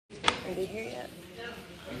Anybody here yet?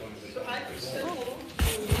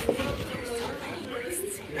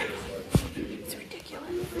 It's ridiculous.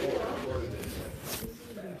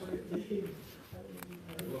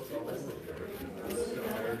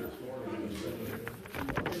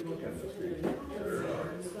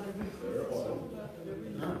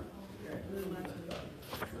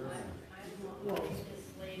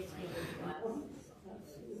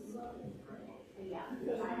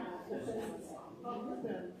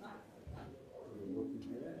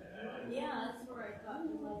 Yeah, that's where I thought,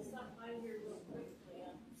 well, I stopped by here real quickly. We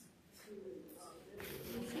had a change of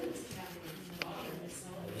place.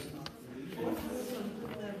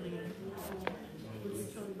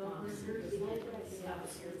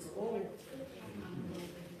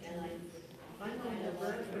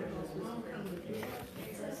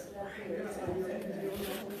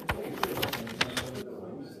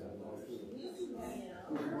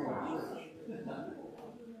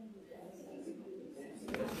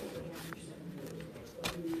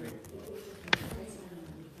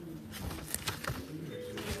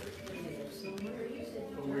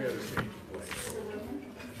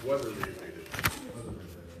 Weather related.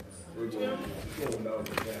 We're going down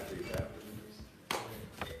to Kathy after.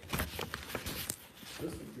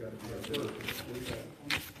 This has got to be our first.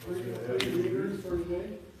 We're going to have readers for today,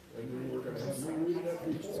 and then we're going to have some reading at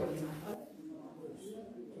each one.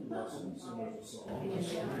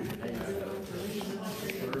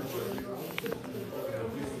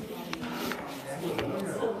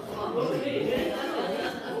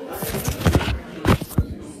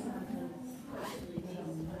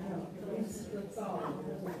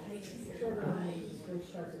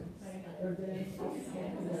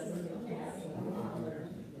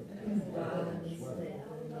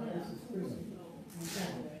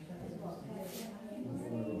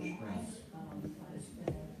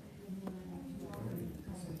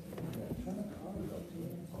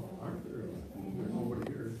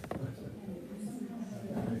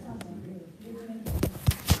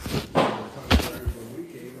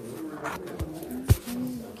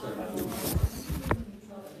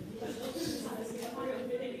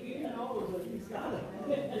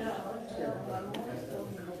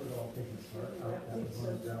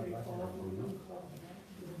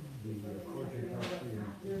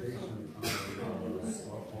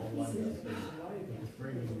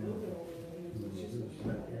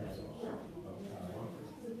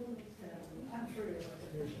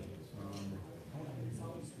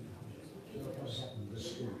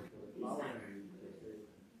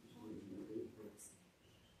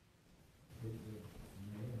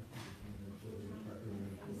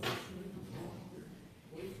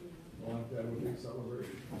 That would be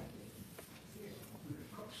celebration.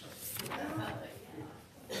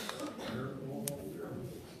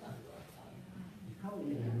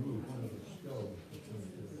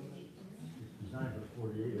 Designed for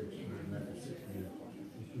 48 inch, and that is 60 inch.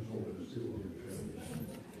 It's just over the 60 inch.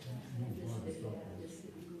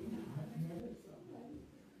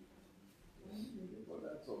 Well,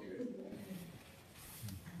 that's okay.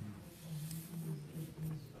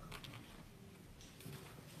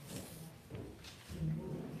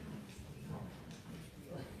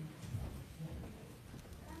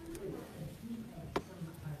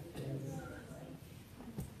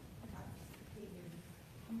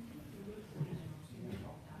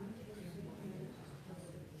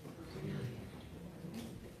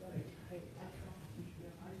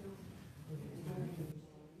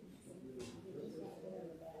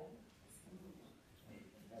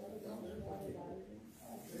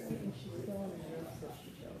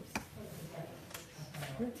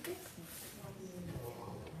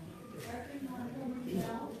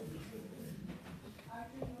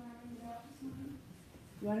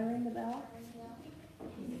 You want to ring the bell?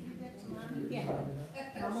 Yeah.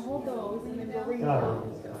 Mama hold those and then go ring the bell.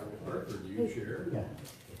 Arthur, do you share? Yeah.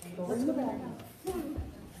 Go ring the bell.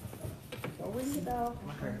 Go ring the bell.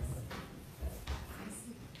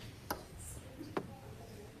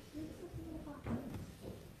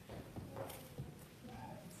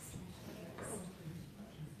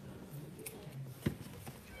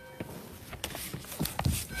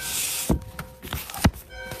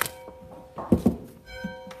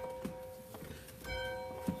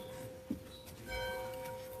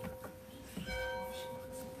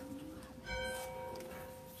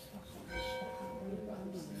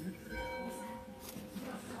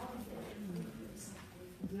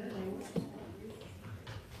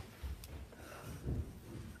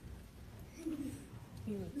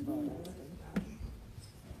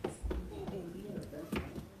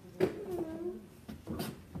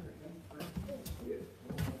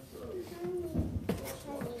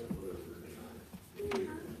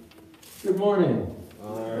 Good morning.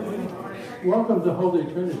 Welcome to Holy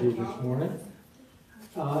Trinity this morning.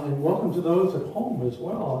 And welcome to those at home as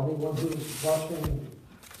well, anyone who's watching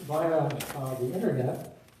via the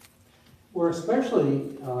internet. We're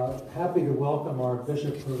especially happy to welcome our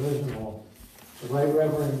Bishop Provisional, the Right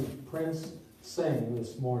Reverend Prince Singh,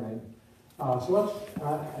 this morning. So let's,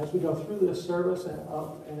 as we go through this service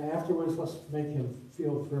and afterwards, let's make him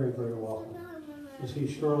feel very, very welcome, as he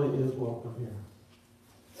surely is welcome here.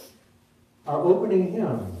 Our opening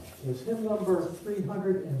hymn is hymn number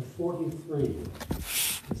 343.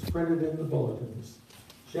 It's printed in the bulletins.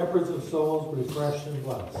 Shepherds of souls, refreshed and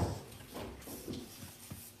blessed.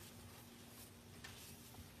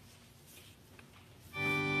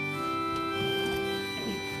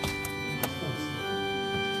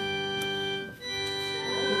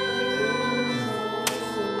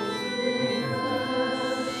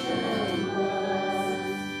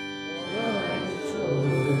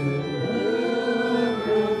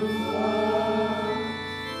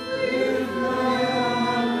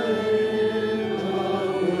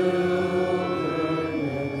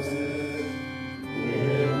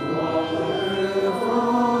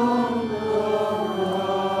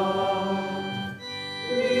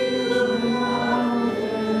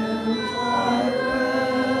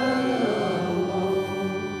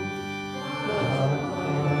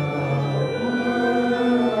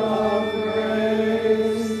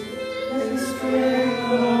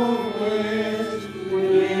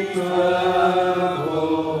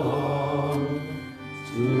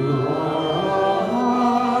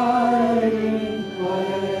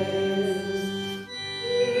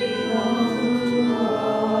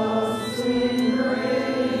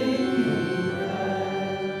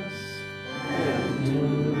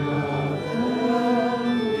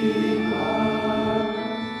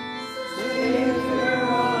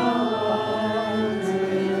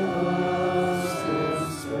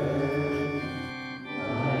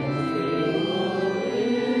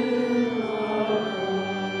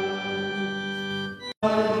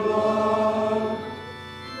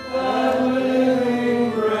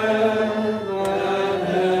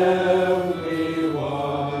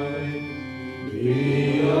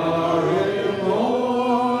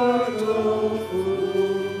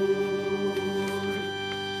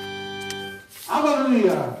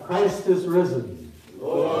 Hallelujah! Christ is risen.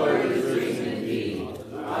 Lord is risen indeed.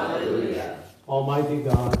 Hallelujah. Almighty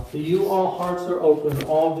God, to you all hearts are open,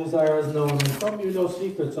 all desire is known, and from you no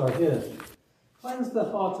secrets are hid. Cleanse the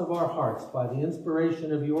thoughts of our hearts by the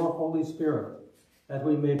inspiration of your Holy Spirit, that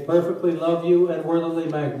we may perfectly love you and worthily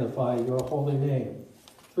magnify your holy name.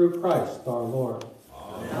 Through Christ our Lord.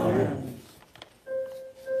 Amen.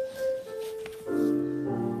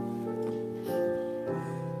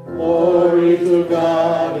 Glory to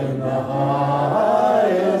God in the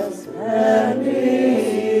highest, and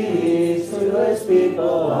peace to his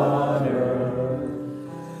people on earth.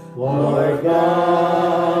 Lord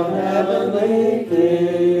God, heavenly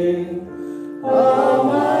King,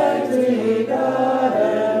 Almighty God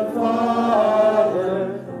and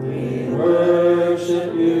Father, we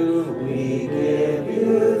worship you, we give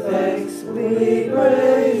you thanks, we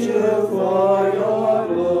praise you for your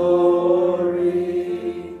glory.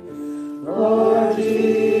 Lord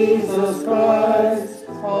Jesus Christ,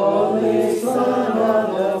 only Son of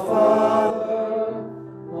the Father,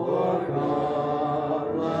 Lord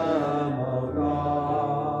God, Lamb of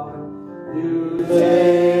God, you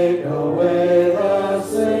take away the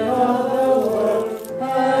sin of the world,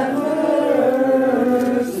 have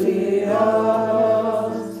mercy on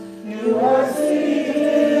us. You are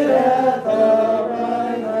seated at the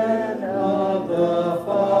right hand of the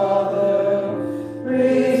Father.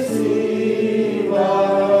 Receive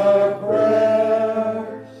our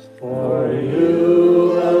prayer, for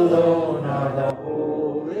you alone are the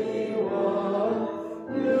Holy One.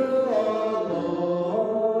 You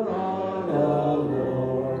alone are the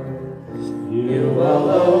Lord. You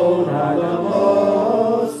alone are the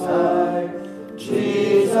Most High.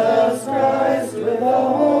 Jesus Christ with the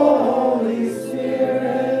Holy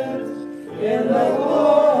Spirit, in the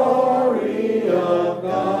glory of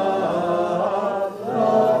God the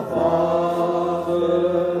Father.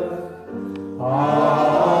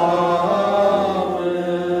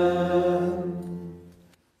 Amen.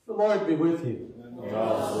 The Lord be with you. And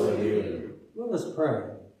also with you. Let us pray.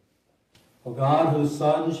 O God, whose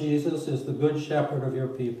Son Jesus is the good shepherd of your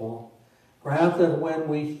people, grant that when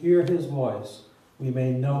we hear his voice, we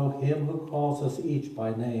may know him who calls us each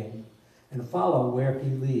by name and follow where he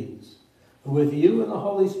leads, who with you and the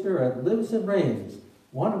Holy Spirit lives and reigns,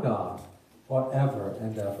 one God, forever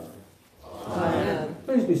and ever. Amen.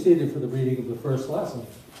 Please be seated for the reading of the first lesson.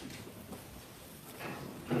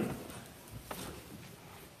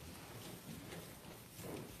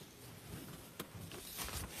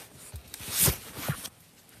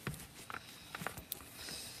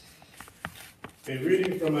 A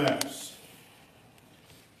reading from Acts.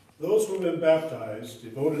 Those who had been baptized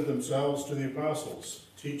devoted themselves to the apostles,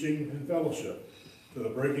 teaching and fellowship, to the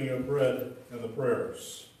breaking of bread and the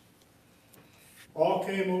prayers. All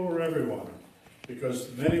came over everyone,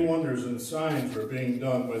 because many wonders and signs were being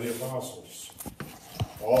done by the apostles.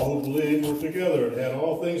 All who believed were together and had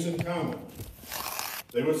all things in common.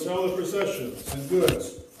 They would sell their possessions and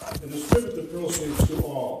goods and distribute the proceeds to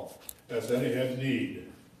all, as any had need.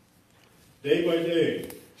 Day by day,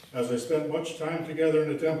 as they spent much time together in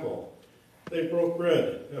the temple, they broke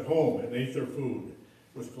bread at home and ate their food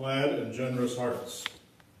with glad and generous hearts,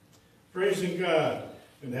 praising God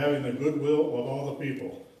and having the goodwill of all the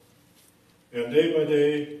people. And day by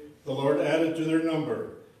day, the Lord added to their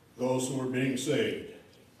number those who were being saved.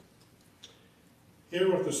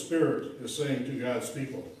 Hear what the Spirit is saying to God's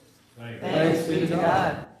people. Thanks be to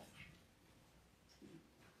God.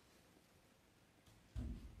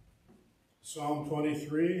 Psalm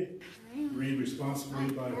 23, read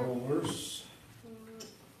responsibly by whole verse.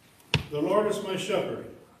 The Lord is my shepherd,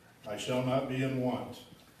 I shall not be in want.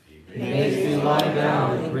 He makes me lie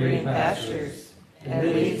down in green pastures,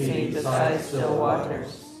 and leads me beside still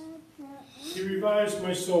waters. He revives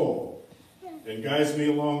my soul, and guides me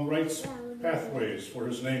along right pathways for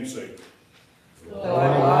his name's sake. Though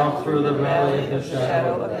I walk through the valley of the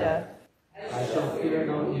shadow of death, I shall fear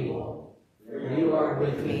no evil. For you are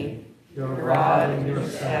with me. Your rod and your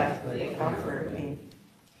staff, they comfort me.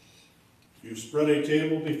 You spread a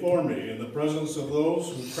table before me in the presence of those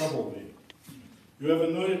who trouble me. You have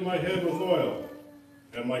anointed my head with oil,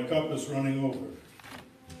 and my cup is running over.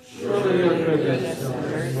 Surely your goodness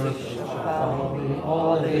and mercy shall follow me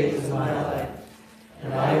all the days of my life,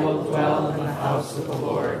 and I will dwell in the house of the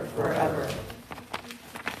Lord forever.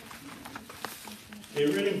 A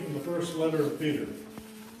reading from the first letter of Peter.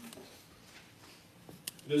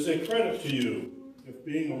 It is a credit to you if,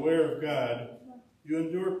 being aware of God, you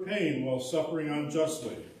endure pain while suffering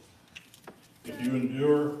unjustly. If you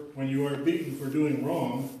endure when you are beaten for doing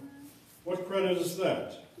wrong, what credit is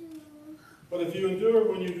that? But if you endure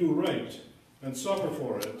when you do right and suffer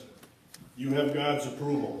for it, you have God's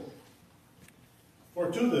approval.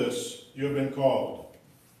 For to this you have been called,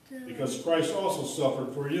 because Christ also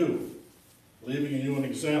suffered for you, leaving you an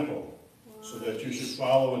example, so that you should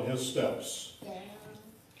follow in his steps.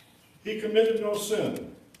 He committed no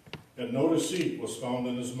sin, and no deceit was found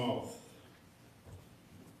in his mouth.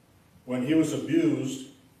 When he was abused,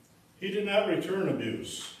 he did not return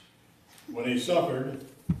abuse. When he suffered,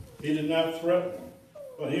 he did not threaten,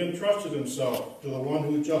 but he entrusted himself to the one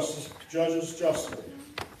who judges justly.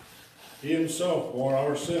 He himself bore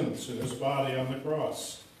our sins in his body on the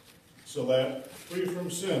cross, so that, free from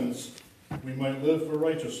sins, we might live for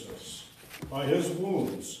righteousness. By his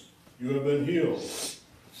wounds you have been healed.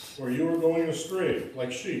 For you were going astray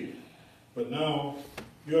like sheep, but now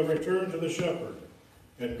you have returned to the shepherd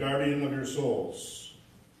and guardian of your souls.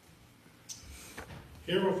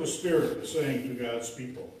 Hear what the Spirit is saying to God's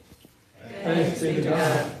people. Thanks be to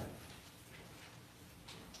God.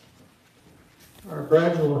 Our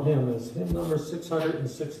gradual hymn is hymn number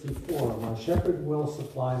 664, My Shepherd Will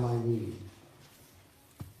Supply My Need.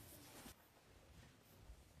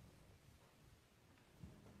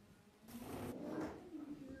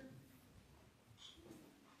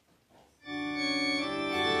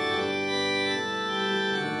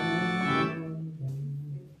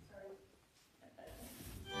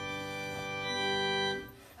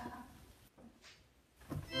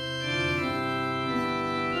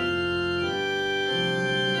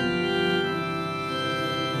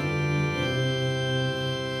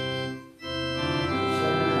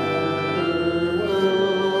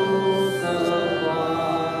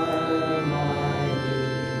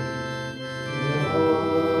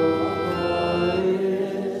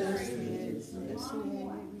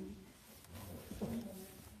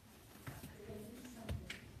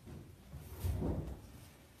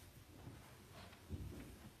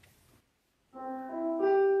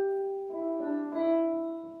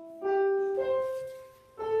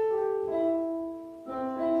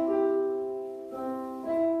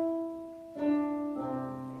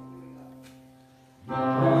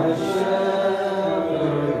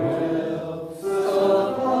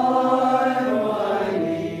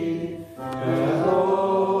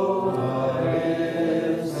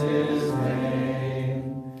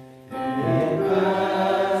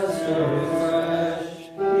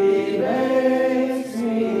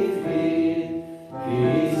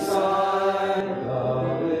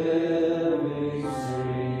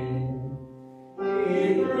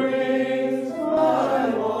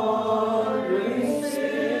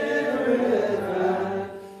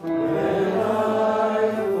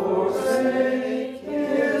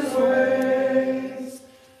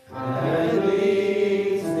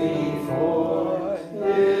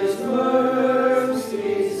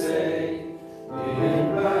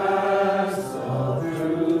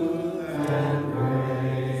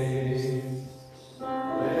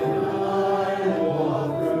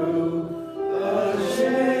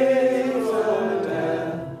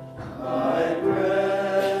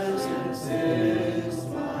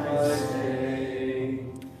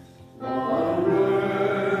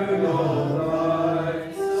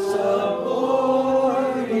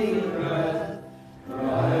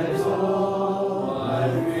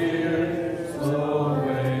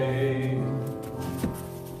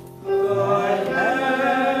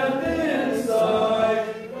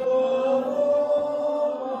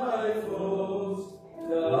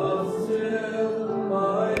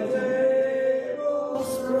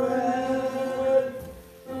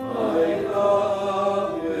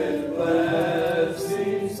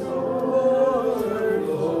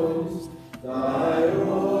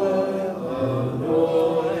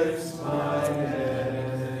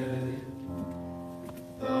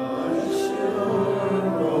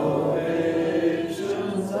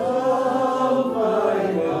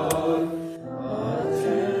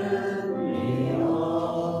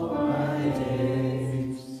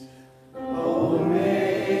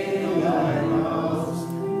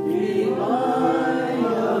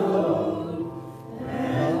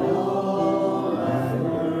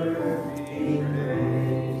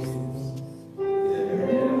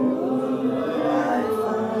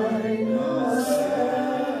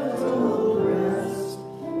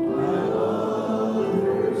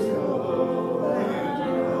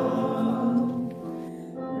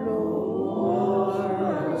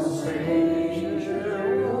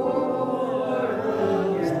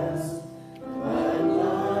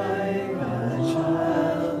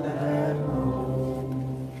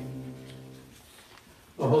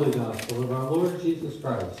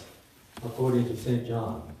 according to St.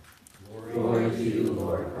 John. Glory to you,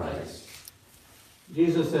 Lord Christ.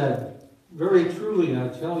 Jesus said, "Very truly I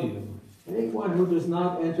tell you, anyone who does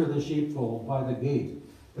not enter the sheepfold by the gate,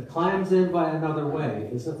 but climbs in by another way,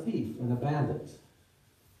 is a thief and a bandit.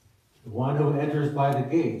 The one who enters by the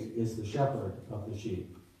gate is the shepherd of the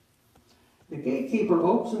sheep. The gatekeeper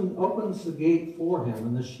opens the gate for him,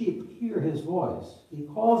 and the sheep hear his voice. He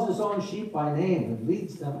calls his own sheep by name and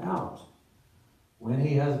leads them out. When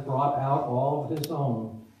he has brought out all of his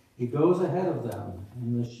own, he goes ahead of them,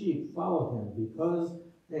 and the sheep follow him because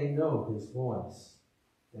they know his voice.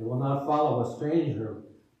 They will not follow a stranger,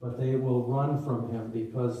 but they will run from him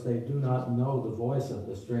because they do not know the voice of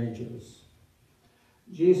the strangers."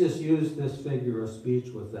 Jesus used this figure of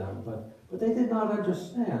speech with them, but they did not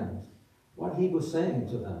understand what he was saying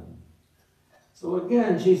to them. So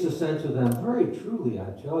again, Jesus said to them, "Very truly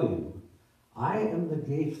I tell you, I am the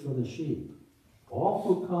gate for the sheep. All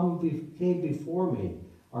who came before me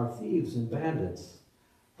are thieves and bandits,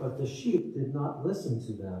 but the sheep did not listen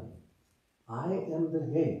to them. I am the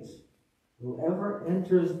gate. Whoever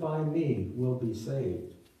enters by me will be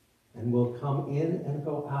saved, and will come in and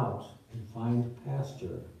go out and find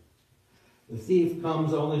pasture. The thief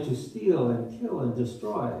comes only to steal and kill and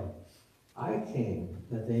destroy. I came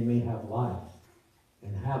that they may have life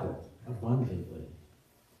and have it abundantly."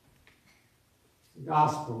 The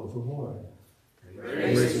Gospel of the Lord.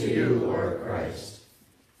 Praise to you, Lord Christ.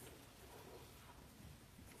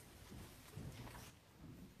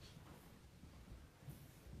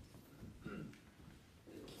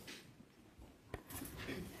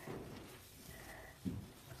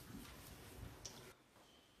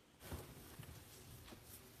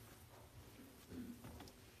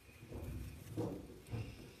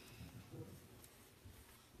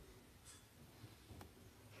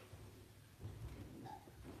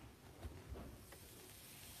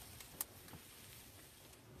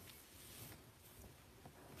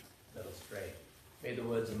 Let us pray. May the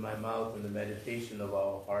words of my mouth and the meditation of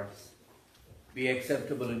our hearts be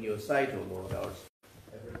acceptable in your sight, O Lord, our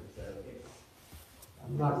strength.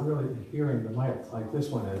 I'm not really hearing the mic like this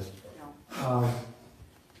one is. Am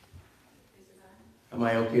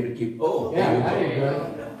I okay to keep? Oh, Yeah, there there you you go.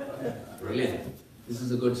 go. Brilliant. This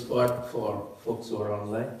is a good spot for folks who are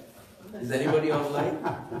online. Is anybody online?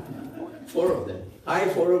 4 of them. Hi,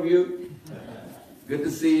 4 of you. Good to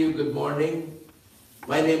see you. Good morning.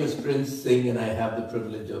 My name is Prince Singh, and I have the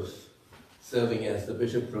privilege of serving as the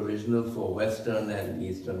Bishop Provisional for Western and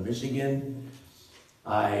Eastern Michigan.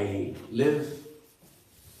 I live,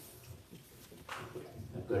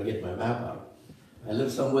 I've got to get my map out. I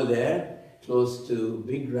live somewhere there, close to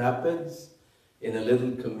Big Rapids, in a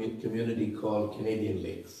little community called Canadian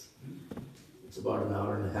Lakes. It's about an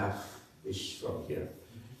hour and a half-ish from here.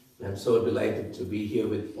 I'm so delighted to be here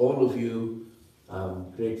with all of you.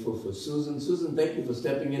 I'm grateful for Susan. Susan, thank you for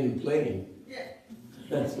stepping in and playing. Yeah.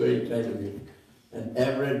 That's very kind of you. And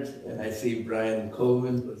Everett, and I see Brian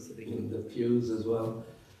Coleman was sitting in the pews as well.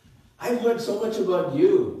 I've heard so much about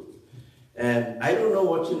you. And I don't know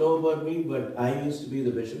what you know about me, but I used to be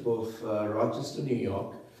the Bishop of Rochester, New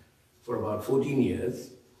York for about 14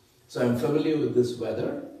 years. So I'm familiar with this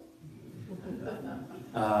weather.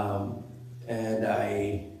 And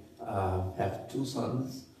I have 2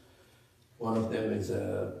 sons. One of them is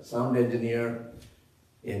a sound engineer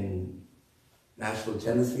in Nashville,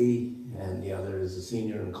 Tennessee, and the other is a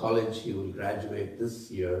senior in college. He will graduate this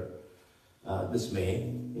year, this May,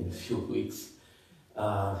 in a few weeks.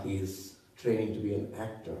 He's training to be an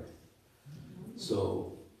actor.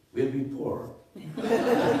 So we'll be poor.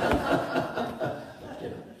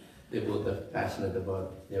 They both are passionate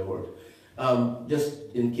about their work. Just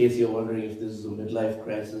in case you're wondering if this is a midlife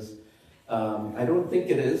crisis, I don't think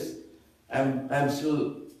it is. I'm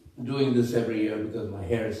still doing this every year because my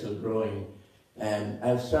hair is still growing, and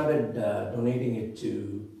I've started donating it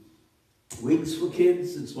to Wigs for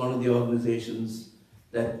Kids. It's one of the organizations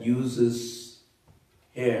that uses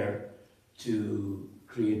hair to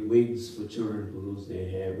create wigs for children who lose their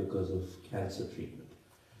hair because of cancer treatment.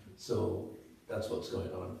 So that's what's going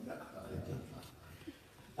on.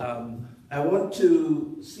 I want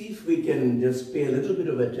to see if we can just pay a little bit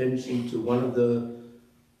of attention to one of the,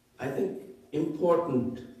 I think,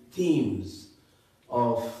 important themes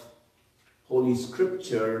of Holy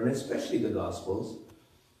Scripture, and especially the Gospels,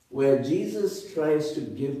 where Jesus tries to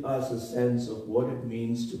give us a sense of what it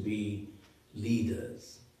means to be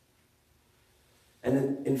leaders.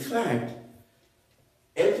 And in fact,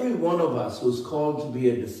 every one of us who's called to be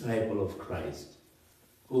a disciple of Christ,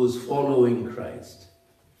 who is following Christ,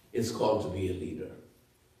 is called to be a leader.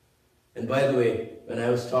 And by the way, when I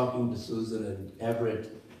was talking to Susan and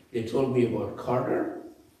Everett they told me about Carter.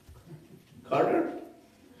 Carter,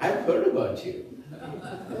 I've heard about you.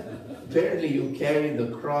 Apparently you carry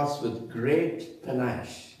the cross with great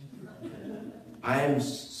panache. I am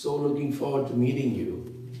so looking forward to meeting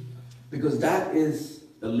you, because that is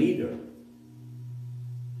a leader.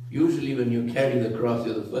 Usually when you carry the cross,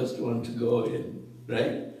 you're the first one to go in,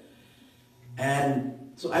 right?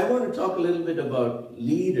 And so I want to talk a little bit about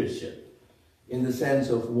leadership in the sense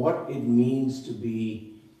of what it means to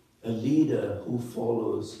be a leader who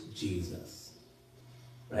follows Jesus,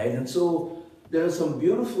 right? And so there are some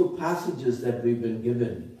beautiful passages that we've been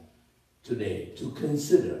given today to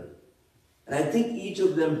consider. And I think each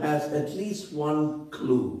of them has at least one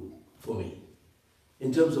clue for me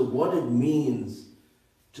in terms of what it means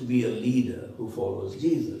to be a leader who follows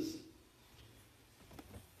Jesus.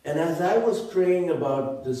 And as I was praying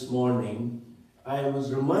about this morning, I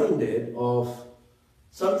was reminded of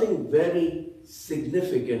something very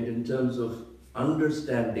significant in terms of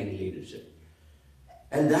understanding leadership.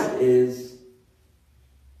 And that is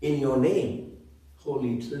in your name,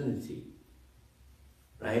 Holy Trinity,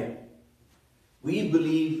 right? We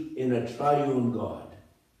believe in a triune God.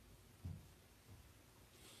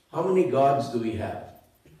 How many gods do we have?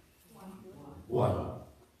 One.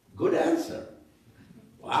 Good answer.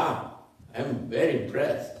 Wow, I'm very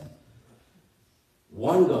impressed.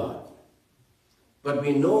 One God. But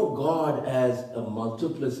we know God as a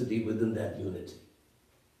multiplicity within that unity.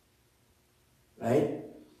 Right?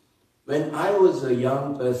 When I was a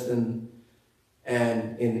young person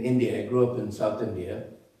and in India, I grew up in South India,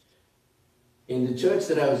 in the church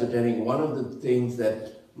that I was attending, one of the things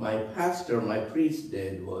that my pastor, my priest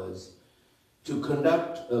did was to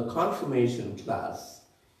conduct a confirmation class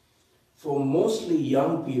for mostly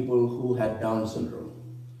young people who had Down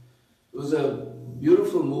syndrome. It was a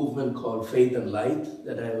beautiful movement called Faith and Light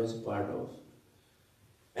that I was a part of.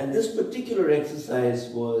 And this particular exercise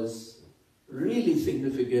was really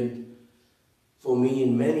significant for me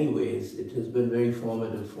in many ways. It has been very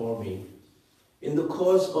formative for me. In the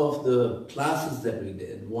course of the classes that we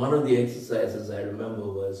did, one of the exercises I remember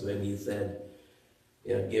was when he said,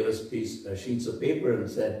 gave us sheets of paper and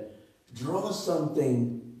said, draw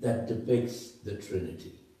something that depicts the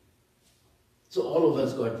Trinity. So all of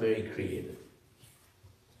us got very creative.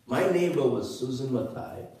 My neighbor was Susan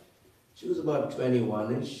Mathai. She was about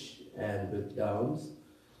 21-ish and with Downs.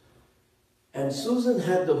 And Susan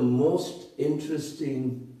had the most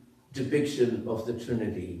interesting depiction of the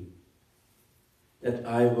Trinity that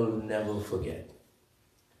I will never forget.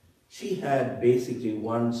 She had basically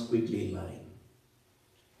one squiggly line.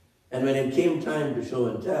 And when it came time to show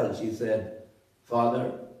and tell, she said,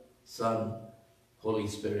 Father, Son, Holy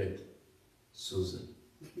Spirit, Susan.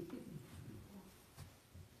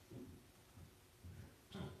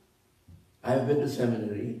 I've been to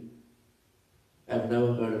seminary. I've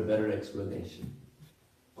never heard a better explanation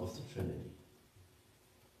of the Trinity.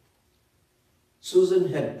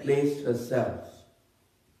 Susan had placed herself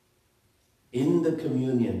in the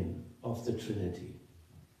communion of the Trinity.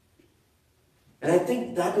 And I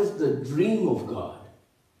think that is the dream of God,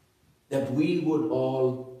 that we would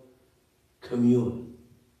all commune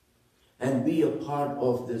and be a part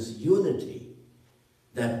of this unity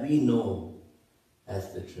that we know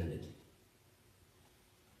as the Trinity.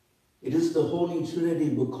 It is the Holy Trinity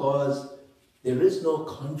because there is no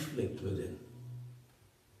conflict within.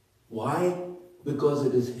 Why? Because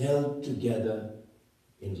it is held together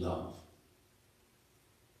in love.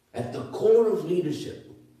 At the core of leadership,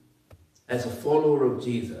 as a follower of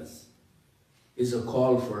Jesus, is a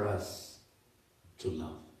call for us to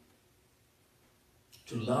love.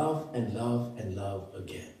 To love and love and love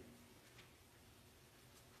again.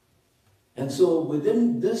 And so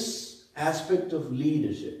within this aspect of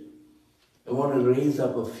leadership, I want to raise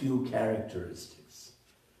up a few characteristics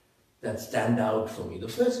that stand out for me. The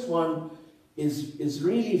first one is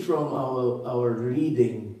really from our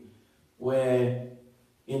reading, where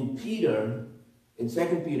in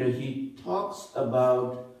 2 Peter, he talks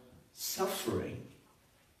about suffering.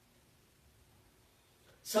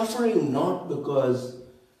 Suffering not because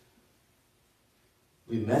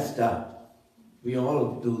we messed up. We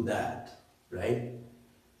all do that, right?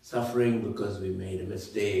 Suffering because we made a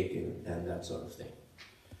mistake and that sort of thing.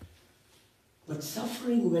 But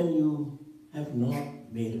suffering when you have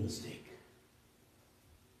not made a mistake.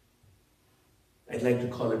 I'd like to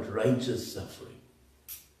call it righteous suffering.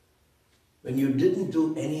 When you didn't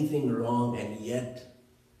do anything wrong and yet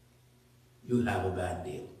you have a bad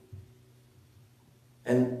deal.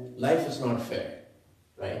 And life is not fair,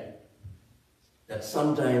 right? That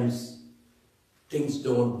sometimes things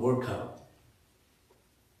don't work out.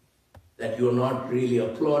 that you're not really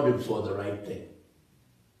applauded for the right thing.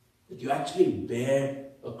 That you actually bear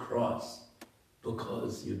a cross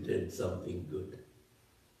because you did something good.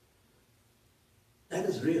 That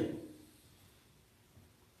is real.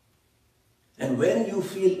 And when you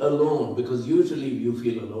feel alone, because usually you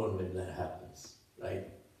feel alone when that happens, right?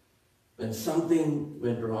 When something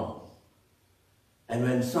went wrong, and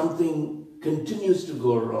when something continues to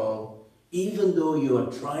go wrong, even though you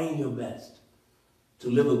are trying your best to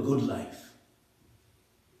live a good life,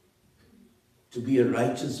 to be a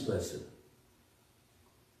righteous person,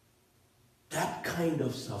 that kind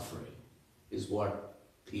of suffering is what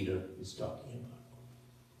Peter is talking about.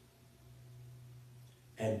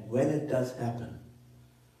 And when it does happen,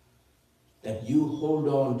 that you hold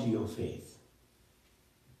on to your faith,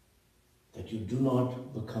 that you do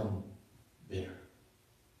not become bitter.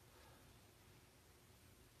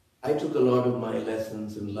 I took a lot of my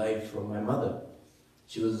lessons in life from my mother.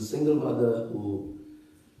 She was a single mother who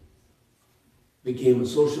became a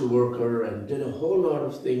social worker and did a whole lot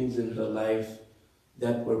of things in her life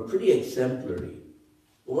that were pretty exemplary.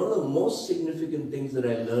 One of the most significant things that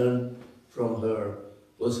I learned from her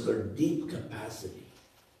was her deep capacity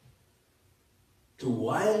to,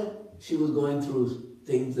 while she was going through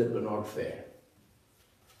things that were not fair,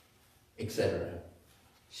 etc.,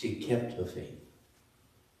 she kept her faith.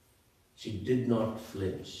 She did not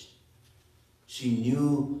flinch. She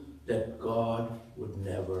knew that God would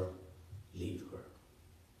never leave her.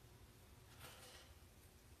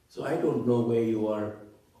 So I don't know where you are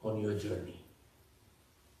on your journey,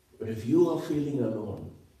 but if you are feeling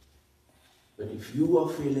alone, but if you are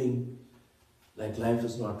feeling like life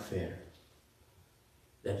is not fair,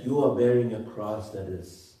 that you are bearing a cross that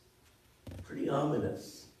is pretty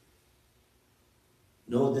ominous,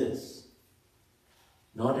 know this: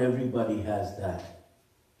 not everybody has that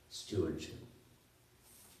stewardship.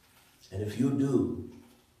 And if you do,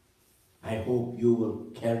 I hope you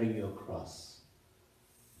will carry your cross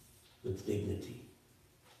with dignity,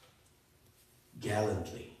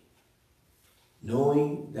 gallantly,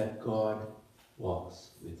 knowing that God walks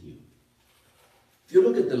with you. If you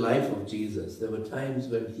look at the life of Jesus, there were times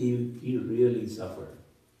when he really suffered.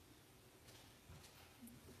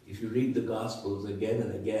 If you read the Gospels again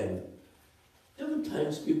and again, there were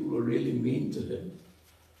times people were really mean to him.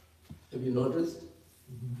 Have you noticed?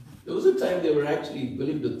 There was a time they were actually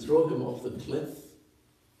willing to throw him off the cliff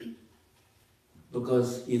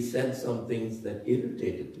because he said some things that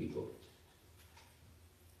irritated people.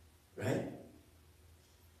 Right?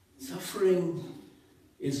 Suffering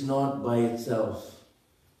is not by itself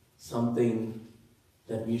something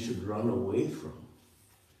that we should run away from,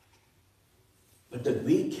 but that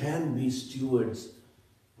we can be stewards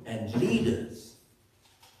and leaders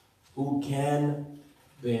who can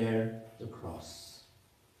bear the cross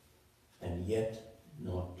and yet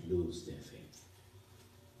not lose their faith.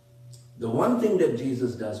 The one thing that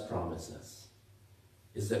Jesus does promise us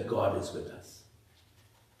is that God is with us.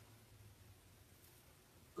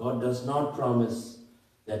 God does not promise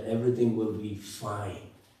that everything will be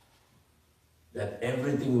fine, that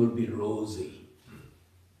everything will be rosy.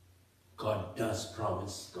 God does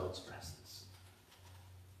promise God's presence.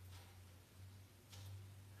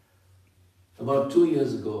 About 2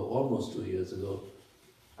 years ago, almost 2 years ago,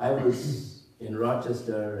 I was in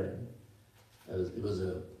Rochester, and it was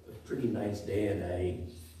a pretty nice day, and I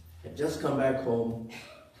had just come back home.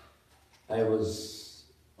 I was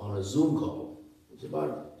on a Zoom call. It was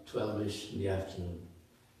about 12-ish in the afternoon.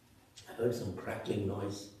 I heard some crackling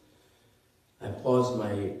noise. I paused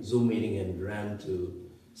my Zoom meeting and ran to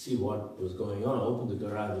see what was going on. I opened the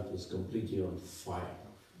garage, it was completely on fire,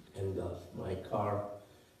 engulfed. My car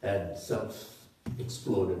had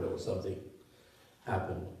self-exploded or something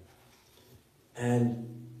happened. And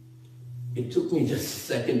it took me just a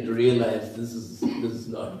second to realize this is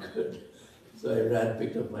not good. So I ran,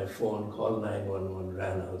 picked up my phone, called 911,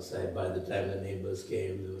 ran outside. By the time the neighbors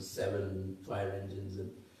came, there were 7 fire engines,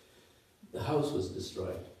 and the house was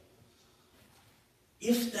destroyed.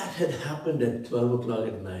 If that had happened at 12 o'clock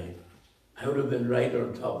at night, I would have been right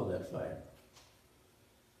on top of that fire.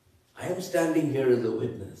 I am standing here as a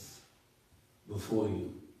witness before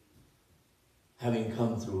you, having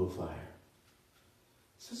come through a fire.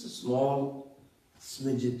 It's just a small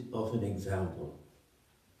smidget of an example.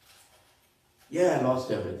 Yeah, I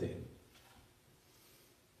lost everything,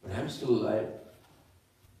 but I'm still alive,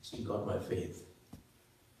 still got my faith.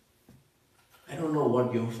 I don't know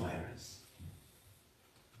what your fire is.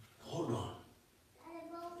 Hold on.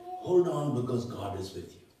 Hold on, because God is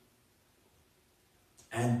with you.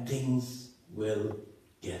 And things will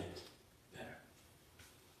get better.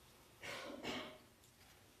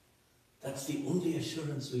 the only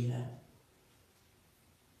assurance we have.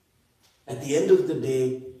 At the end of the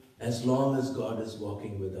day, as long as God is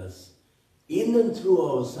walking with us, in and through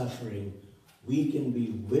our suffering, we can be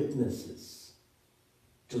witnesses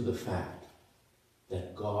to the fact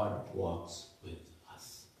that God walks with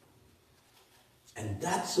us. And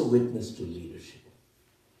that's a witness to leadership.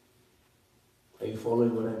 Are you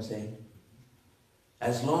following what I'm saying?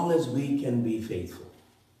 As long as we can be faithful.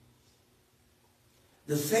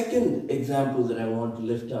 The second example that I want to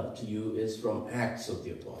lift up to you is from Acts of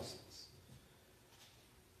the Apostles,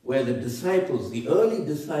 where the disciples, the early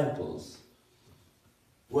disciples,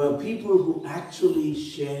 were people who actually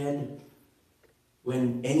shared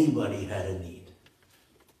when anybody had a need.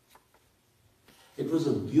 It was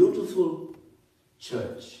a beautiful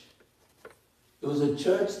church. It was a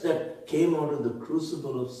church that came out of the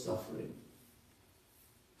crucible of suffering.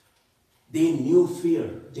 They knew fear.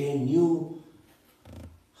 They knew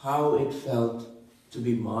how it felt to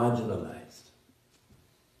be marginalized.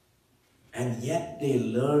 And yet they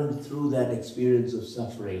learned through that experience of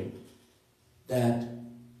suffering that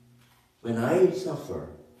when I suffer,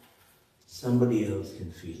 somebody else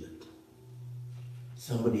can feel it.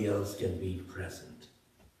 Somebody else can be present.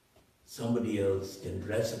 Somebody else can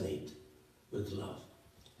resonate with love.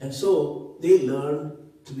 And so they learn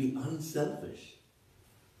to be unselfish.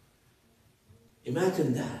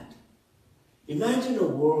 Imagine that. Imagine a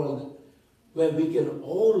world where we can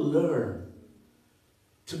all learn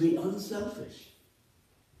to be unselfish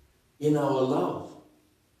in our love.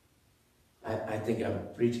 I think I'm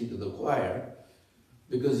preaching to the choir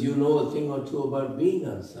because you know a thing or two about being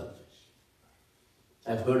unselfish.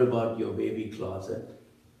 I've heard about your baby closet.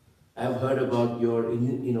 I've heard about your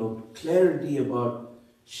clarity about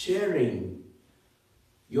sharing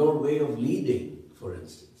your way of leading, for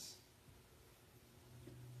instance.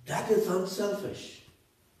 That is unselfish.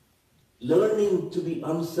 Learning to be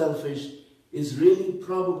unselfish is really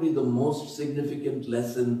probably the most significant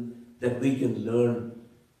lesson that we can learn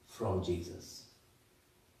from Jesus.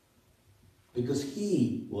 Because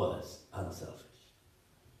he was unselfish.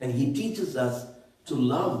 And he teaches us to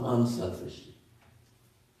love unselfishly.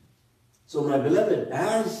 So my beloved,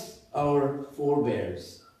 as our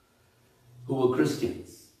forebears who were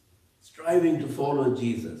Christians, striving to follow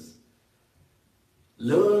Jesus,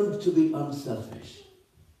 learned to be unselfish,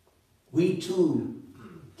 we too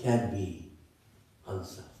can be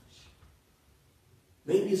unselfish.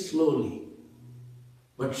 Maybe slowly,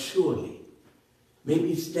 but surely,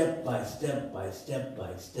 maybe step by step by step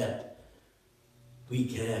by step, we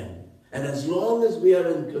can. And as long as we are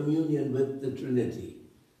in communion with the Trinity,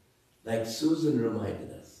 like Susan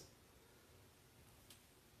reminded us,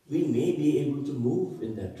 we may be able to move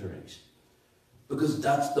in that direction. Because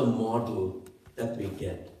that's the model that we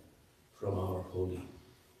get from our Holy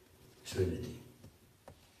Trinity.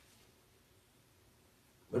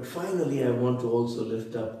 But finally, I want to also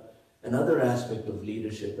lift up another aspect of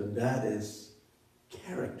leadership, and that is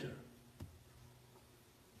character.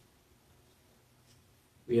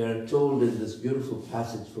 We are told in this beautiful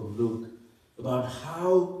passage from Luke about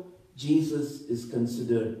how Jesus is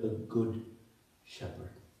considered a good shepherd.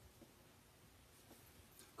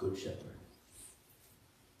 Good shepherd.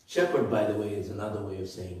 Shepherd, by the way, is another way of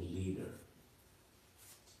saying leader.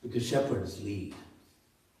 Because shepherds lead.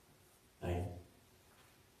 Right?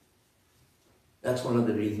 That's one of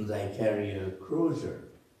the reasons I carry a crozier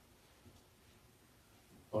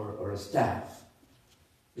or a staff,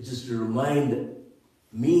 which is to remind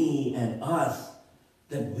me and us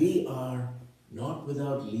that we are not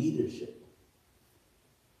without leadership.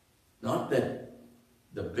 Not that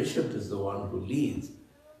the bishop is the one who leads,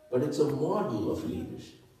 but it's a model of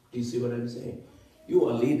leadership. Do you see what I'm saying? You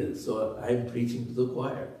are leaders, so I'm preaching to the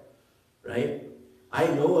choir, right? I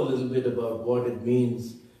know a little bit about what it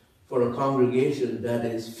means for a congregation that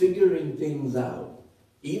is figuring things out,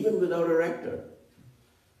 even without a rector,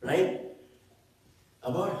 right?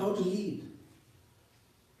 About how to lead.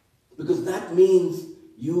 Because that means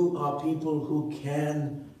you are people who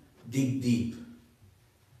can dig deep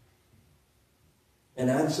and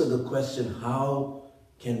answer the question, how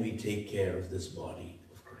can we take care of this body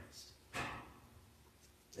of Christ?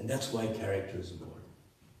 And that's why character is important.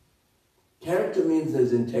 Character means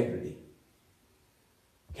there's integrity.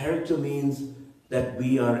 Character means that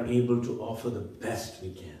we are able to offer the best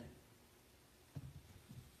we can.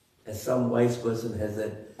 As some wise person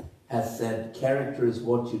has said, character is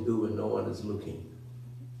what you do when no one is looking.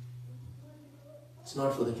 It's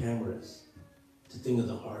not for the cameras. It's a thing of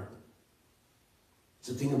the heart. It's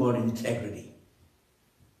a thing about integrity.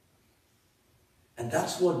 And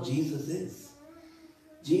that's what Jesus is.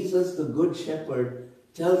 Jesus, the good shepherd,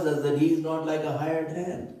 tells us that he is not like a hired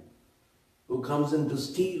hand who comes in to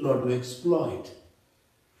steal or to exploit,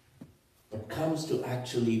 but comes to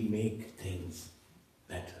actually make things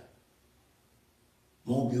better,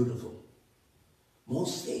 more beautiful, more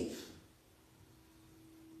safe,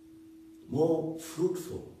 more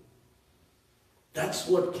fruitful. That's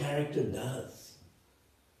what character does.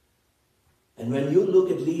 And when you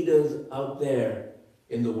look at leaders out there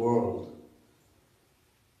in the world,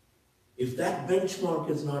 if that benchmark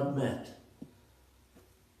is not met,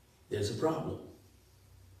 there's a problem.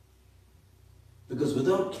 Because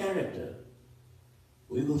without character,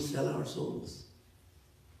 we will sell our souls.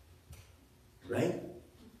 Right?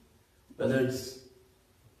 Whether it's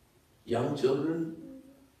young children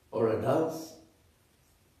or adults,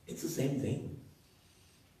 it's the same thing.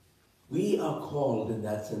 We are called, in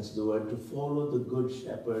that sense of the word, to follow the Good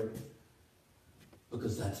Shepherd,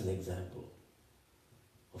 because that's an example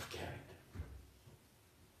of character.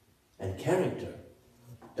 And character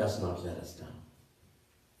does not let us down.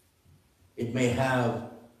 It may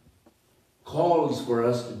have calls for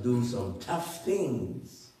us to do some tough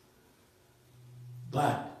things,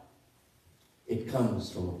 but it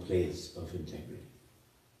comes from a place of integrity.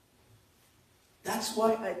 That's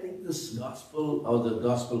why I think this gospel, or the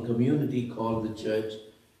gospel community called the church, is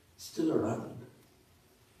still around.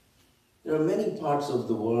 There are many parts of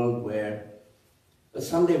the world where a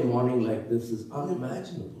Sunday morning like this is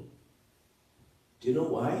unimaginable. Do you know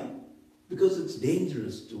why? Because it's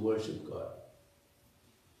dangerous to worship God.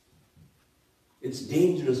 It's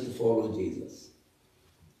dangerous to follow Jesus.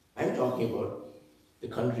 I'm talking about the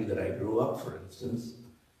country that I grew up, for instance,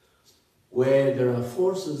 where there are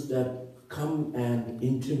forces that come and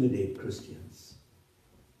intimidate Christians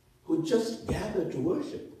who just gather to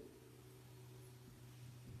worship.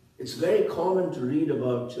 It's very common to read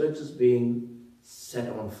about churches being set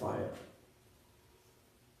on fire,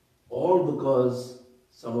 all because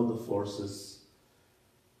some of the forces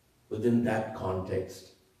within that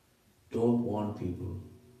context don't want people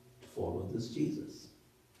to follow this Jesus.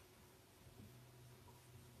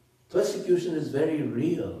 Persecution is very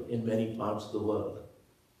real in many parts of the world.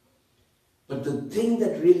 But the thing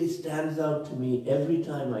that really stands out to me every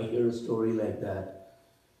time I hear a story like that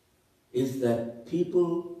is that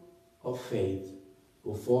people of faith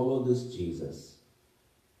who follow this Jesus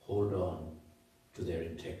hold on to their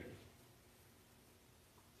integrity.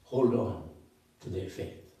 Hold on to their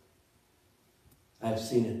faith. I've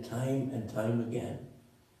seen it time and time again.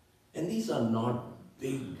 And these are not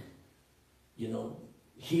big,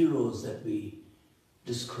 heroes that we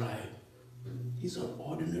describe. These are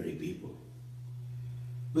ordinary people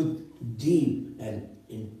with deep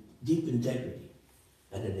integrity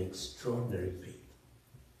and an extraordinary faith.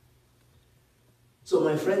 So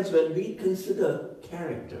my friends, when we consider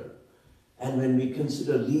character and when we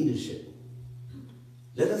consider leadership,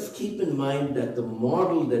 let us keep in mind that the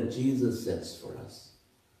model that Jesus sets for us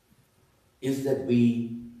is that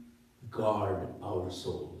we guard our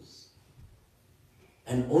souls.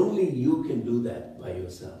 And only you can do that by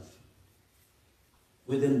yourself,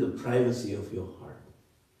 within the privacy of your heart.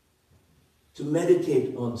 To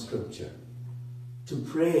meditate on Scripture, to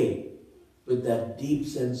pray with that deep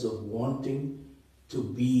sense of wanting to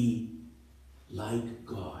be like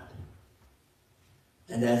God.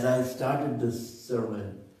 And as I started this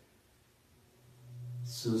sermon,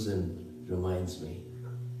 Susan reminds me,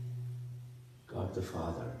 God the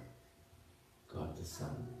Father, God the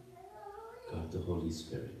Son, God the Holy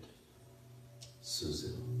Spirit,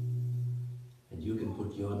 Susan. And you can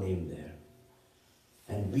put your name there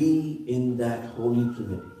and be in that Holy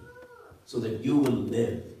Trinity so that you will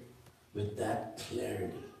live with that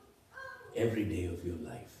clarity every day of your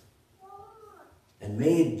life. And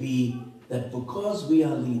may it be that because we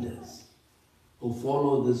are leaders who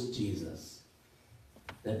follow this Jesus,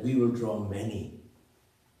 that we will draw many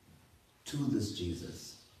to this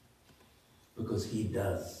Jesus, because he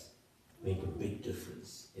does make a big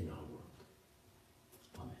difference in our world.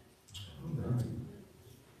 Amen. Amen.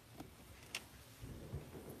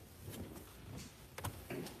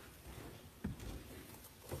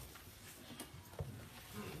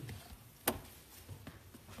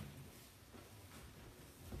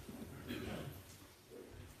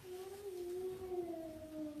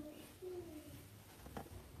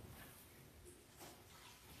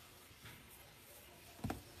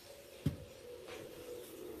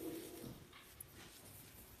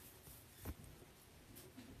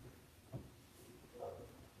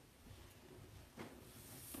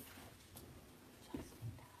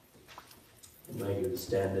 I invite you to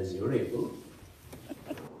stand as you're able.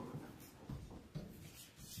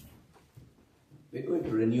 We're going to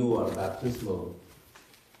renew our baptismal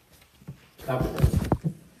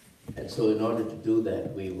covenant. And so in order to do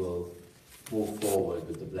that, we will move forward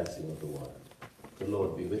with the blessing of the water. The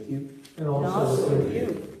Lord be with you. And also with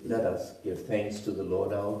you. Let us give thanks to the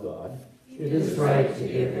Lord our God. It is right to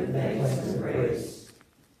give him thanks and praise.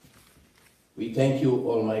 We thank you,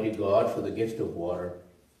 Almighty God, for the gift of water.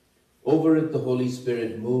 Over it the Holy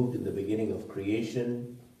Spirit moved in the beginning of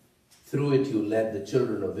creation. Through it you led the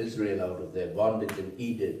children of Israel out of their bondage in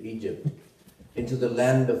Egypt into the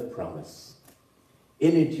land of promise.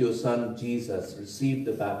 In it your Son Jesus received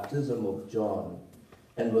the baptism of John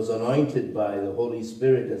and was anointed by the Holy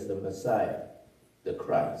Spirit as the Messiah, the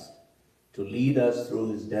Christ, to lead us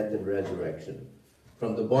through his death and resurrection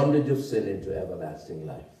from the bondage of sin into everlasting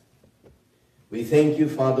life. We thank you,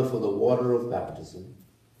 Father, for the water of baptism.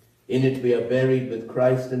 In it we are buried with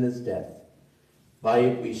Christ in his death. By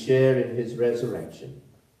it we share in his resurrection.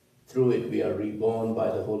 Through it we are reborn by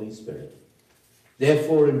the Holy Spirit.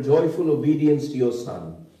 Therefore, in joyful obedience to your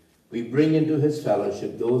Son, we bring into his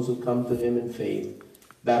fellowship those who come to him in faith,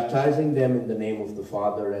 baptizing them in the name of the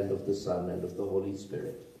Father and of the Son and of the Holy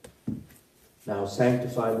Spirit. Now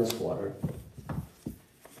sanctify this water,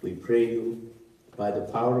 we pray you, by the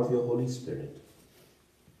power of your Holy Spirit,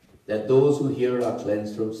 that those who hear are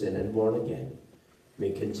cleansed from sin and born again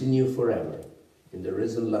may continue forever in the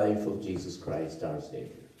risen life of Jesus Christ our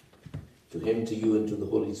Savior. To him, to you, and to the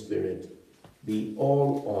Holy Spirit be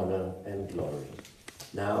all honor and glory,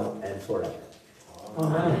 now and forever.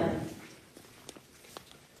 Amen.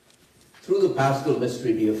 Through the Paschal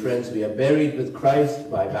mystery, dear friends, we are buried with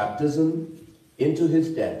Christ by baptism into his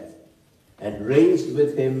death and raised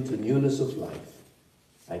with him to newness of life.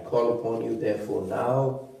 I call upon you, therefore,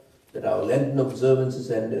 now that our Lenten observance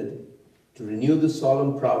is ended, to renew the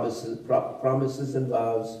solemn promises and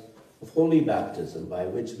vows of holy baptism by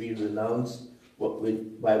which we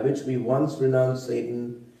once renounced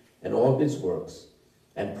Satan and all his works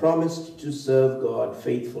and promised to serve God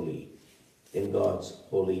faithfully in God's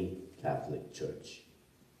holy Catholic Church.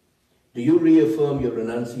 Do you reaffirm your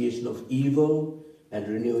renunciation of evil and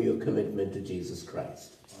renew your commitment to Jesus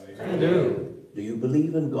Christ? I do. Do you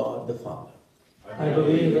believe in God the Father? I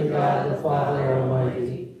believe in God the Father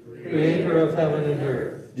Almighty, creator of heaven and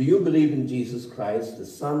earth. Do you believe in Jesus Christ, the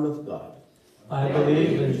Son of God? I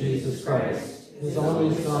believe in Jesus Christ, his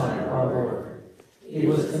only Son, our Lord. He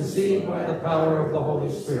was conceived by the power of the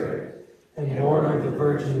Holy Spirit and born of the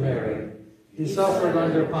Virgin Mary. He suffered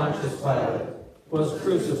under Pontius Pilate, was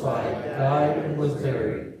crucified, died, and was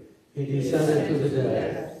buried. He descended to the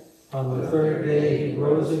dead. On the third day he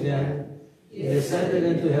rose again. He ascended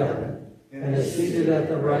into heaven and is seated at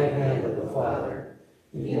the right hand of the Father.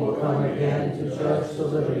 He will come again to judge the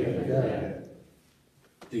living and the dead.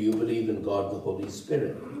 Do you believe in God the Holy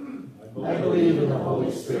Spirit? I believe in the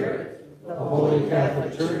Holy Spirit, the Holy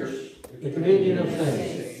Catholic Church, the communion of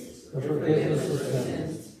saints, the forgiveness of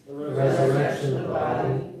sins, the resurrection of the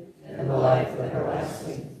body, and the life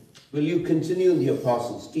everlasting. Will you continue in the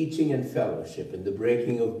apostles' teaching and fellowship, in the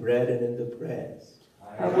breaking of bread and in the prayers?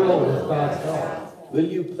 I will with God's help. Will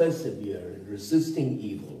you persevere in resisting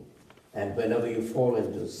evil, and whenever you fall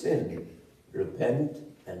into sin, repent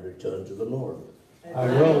and return to the Lord? I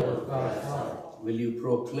will with God's help. Will you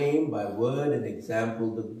proclaim by word and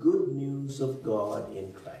example the good news of God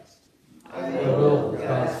in Christ? I will with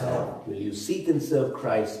God's help. Will you seek and serve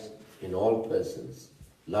Christ in all persons,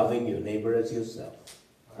 loving your neighbor as yourself?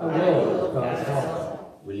 I will with God's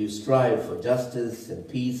help. Will you strive for justice and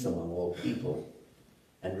peace among all people,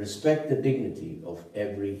 and respect the dignity of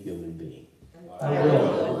every human being? I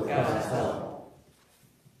will with God's help.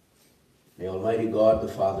 May Almighty God, the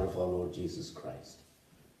Father of our Lord Jesus Christ,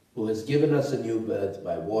 who has given us a new birth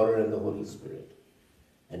by water and the Holy Spirit,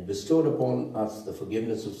 and bestowed upon us the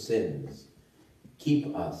forgiveness of sins,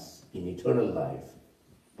 keep us in eternal life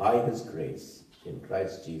by his grace in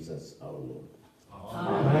Christ Jesus our Lord.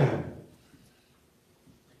 Amen.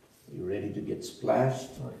 You ready to get splashed?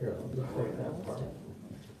 Oh, here, I'll just take that part.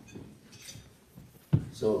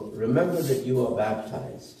 So remember that you are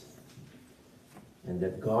baptized and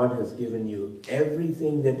that God has given you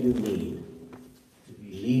everything that you need to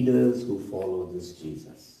be leaders who follow this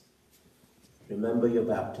Jesus. Remember your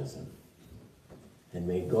baptism, and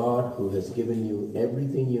may God, who has given you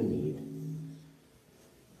everything you need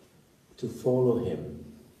to follow him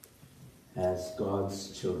as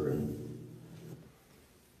God's children,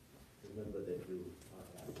 remember that you are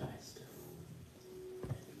baptized.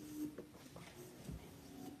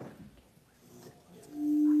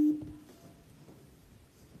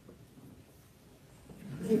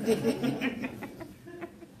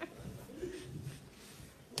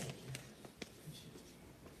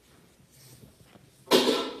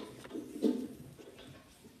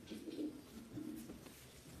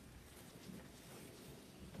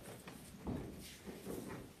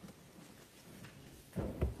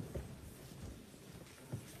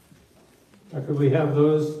 Could we have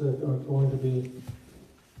those that are going to be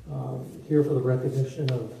here for the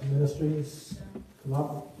recognition of ministries come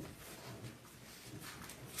up?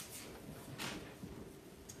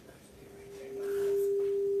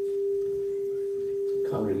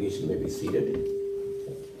 Congregation may be seated.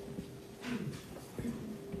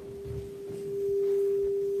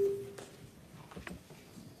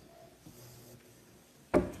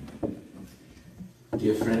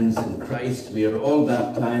 Dear friends in Christ, we are all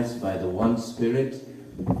baptized by the one Spirit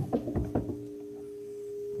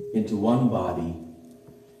into one body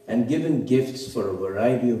and given gifts for a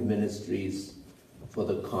variety of ministries for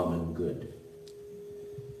the common good.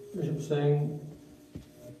 Bishop saying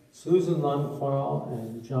Susan Lundqual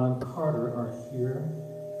and John Carter are here.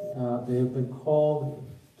 They have been called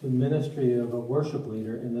to ministry of a worship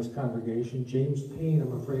leader in this congregation. James Payne,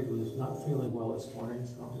 I'm afraid, was not feeling well this morning,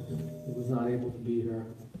 so he was not able to be here.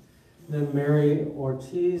 And then Mary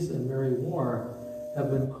Ortiz and Mary Moore have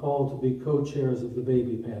been called to be co-chairs of the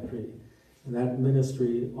Baby Pantry, and that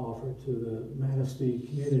ministry offered to the Manistee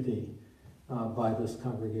community by this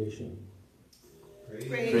congregation.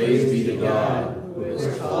 Praise be to God who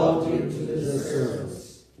has called you to this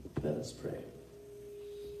service. Let us pray.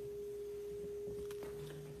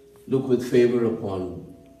 Look with favor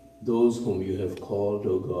upon those whom you have called,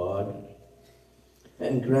 O God,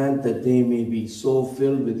 and grant that they may be so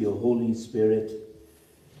filled with your Holy Spirit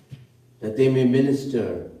that they may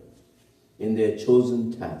minister in their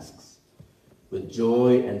chosen tasks with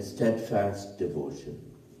joy and steadfast devotion.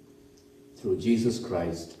 Through Jesus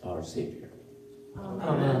Christ, our Savior.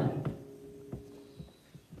 Amen.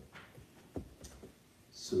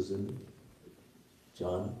 Susan,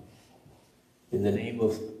 John, in the name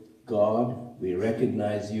of God, we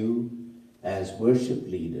recognize you as worship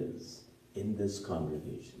leaders in this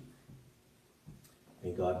congregation.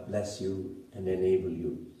 May God bless you and enable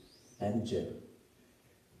you and Jim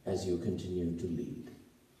as you continue to lead.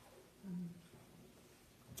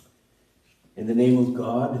 In the name of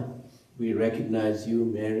God, we recognize you,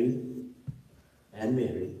 Mary, and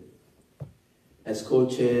Mary, as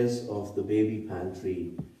co-chairs of the Baby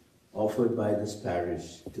Pantry offered by this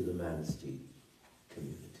parish to the Manistee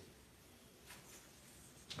community.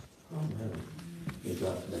 Amen. May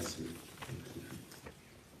God bless you. Thank you.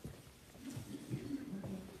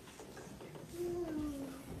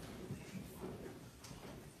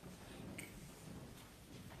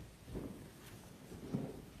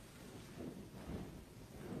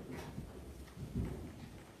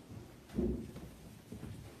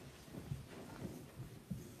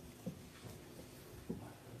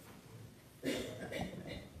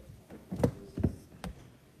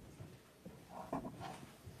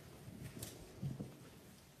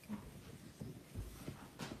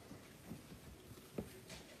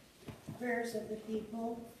 Prayers of the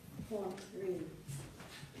people, Form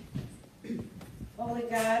 3. Holy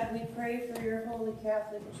God, we pray for your Holy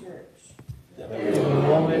Catholic Church. That we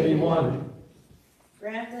all may be one.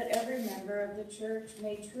 Grant that every member of the Church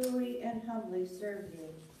may truly and humbly serve you.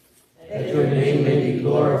 That your name may be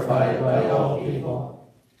glorified by all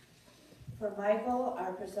people. For Michael,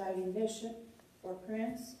 our presiding bishop, for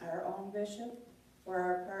Prince, our own bishop, for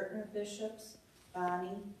our partner bishops,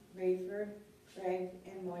 Bonnie, Rayford, Craig,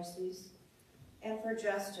 and Moises, and for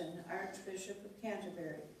Justin, Archbishop of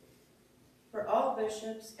Canterbury, for all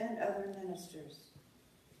bishops and other ministers.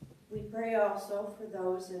 We pray also for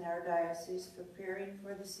those in our diocese preparing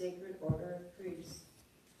for the Sacred Order of Priests,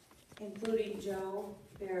 including Joe,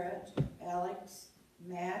 Barrett, Alex,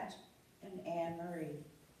 Matt, and Anne Marie.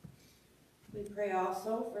 We pray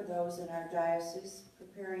also for those in our diocese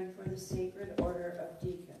preparing for the Sacred Order of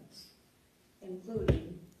Deacons,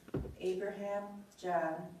 including Abraham,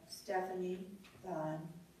 John, Stephanie, Don,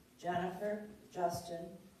 Jennifer, Justin,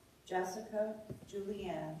 Jessica,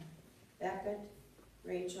 Julianne, Beckett,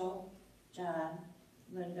 Rachel, John,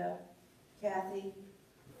 Linda, Kathy,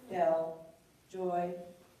 Dell, Joy,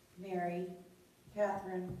 Mary,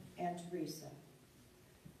 Catherine, and Teresa.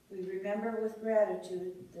 We remember with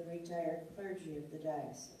gratitude the retired clergy of the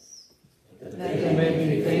diocese. That they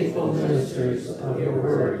may be faithful ministers of your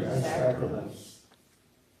word and sacraments.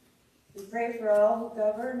 We pray for all who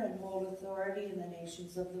govern and hold authority in the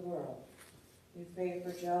nations of the world. We pray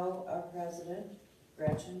for Joe, our president,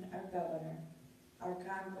 Gretchen, our governor, our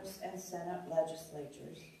Congress and Senate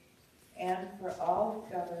legislatures, and for all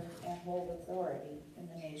who govern and hold authority in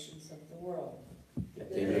the nations of the world.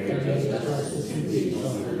 That they may maintain justice and peace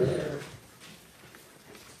on the earth.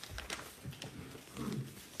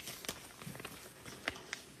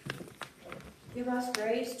 Give us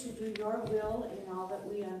grace to do your will in all that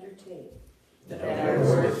we undertake. That our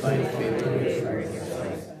words might favor in your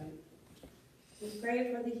sight.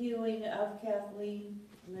 of Kathleen,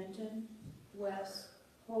 Linton, Wes,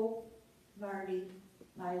 Hope, Marty,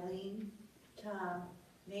 Mylene, Tom,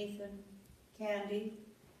 Nathan, Candy,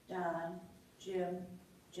 Don, Jim,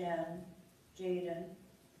 Jen, Jaden,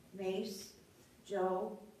 Mace,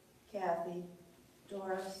 Joe, Kathy,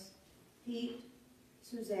 Doris, Pete,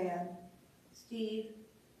 Suzanne, Steve,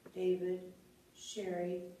 David,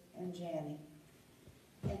 Sherry, and Janny.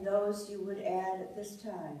 And those you would add at this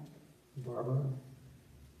time. Barbara,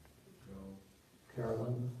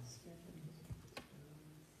 Carolyn,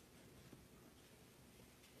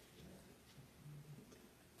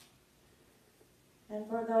 and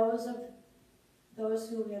for those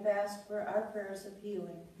who have asked for our prayers of healing,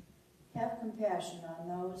 have compassion on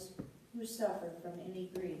those who suffer from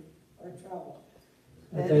any grief or trouble,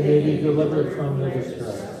 that they may be delivered from the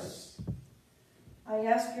distress. I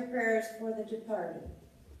ask your prayers for the departed,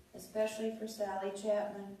 especially for Sally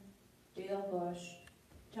Chapman, Dale Bush,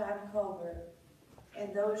 Tom Culver,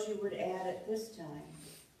 and those you would add at this time.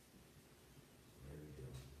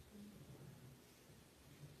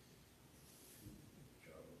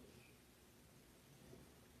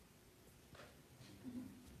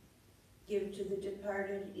 Give to the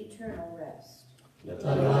departed eternal rest. Let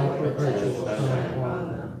Let light perpetual shine upon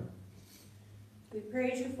them. We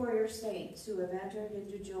praise you for your saints who have entered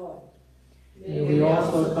into joy. May we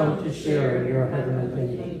also come to share in your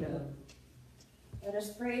heavenly kingdom. Let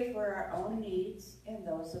us pray for our own needs and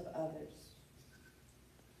those of others.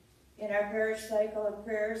 In our parish cycle of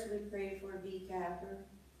prayers, we pray for V. Capper,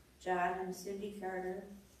 John and Cindy Carter,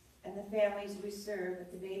 and the families we serve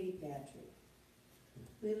at the baby pantry.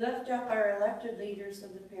 We lift up our elected leaders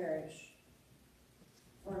of the parish,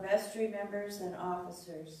 for vestry members and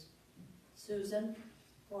officers, Susan,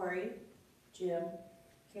 Corey, Jim,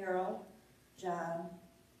 Carol, John,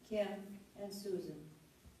 Kim, and Susan.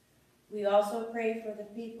 We also pray for the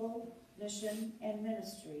people, mission, and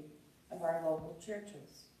ministry of our local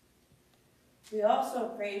churches. We also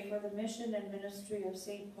pray for the mission and ministry of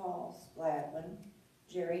St. Paul's, Gladwin,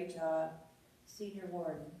 Jerry Todd, Senior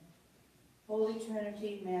Warden, Holy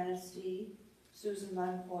Trinity, Manistee, Susan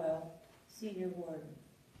Moncoil, Senior Warden.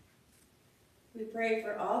 We pray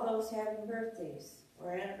for all those having birthdays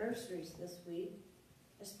or anniversaries this week,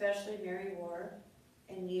 especially Mary Ward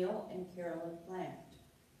and Neil and Carolyn Plant.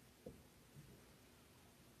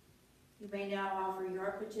 You may now offer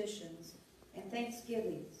your petitions and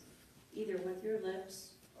thanksgivings, either with your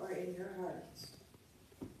lips or in your hearts.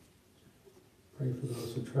 Pray for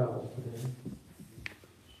those who travel today,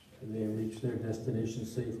 and they reach their destination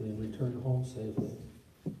safely and return home safely.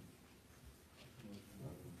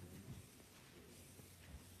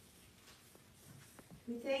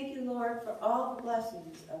 We thank you, Lord, for all the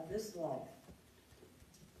blessings of this life.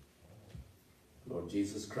 Lord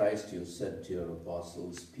Jesus Christ, you said to your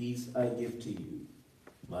apostles, "Peace I give to you,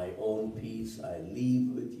 my own peace I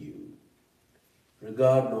leave with you.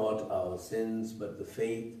 Regard not our sins, but the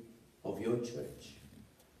faith of your church,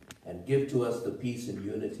 and give to us the peace and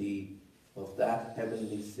unity of that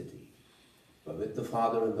heavenly city, where with the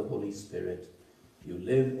Father and the Holy Spirit you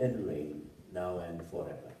live and reign, now and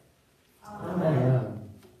forever." Amen.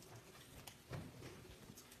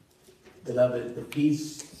 Beloved, the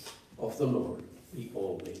peace of the Lord be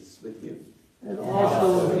always with you. And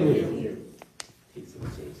also with you. Peace of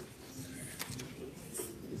Jesus.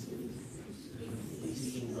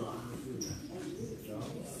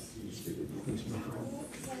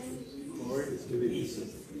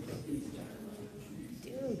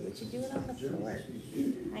 Dude, what you doing on the floor?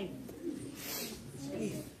 Hi.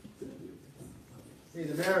 Hey,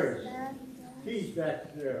 the Marys, peace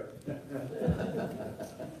back there.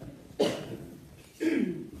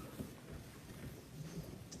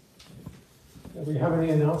 Do we have any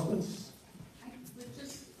announcements? I would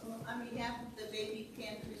just, on behalf of the baby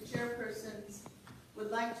pantry chairpersons, would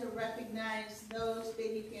like to recognize those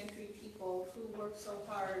baby pantry people who work so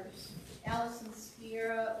hard. Allison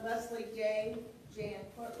Skiera, Leslie Day, Jan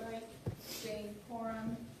Portwright, Jane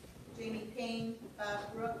Coram, Jamie Payne, Bob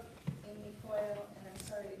Brook, Amy Coyle, and I'm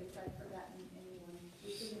sorry if I've forgotten anyone.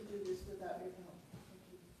 We couldn't do this without your help.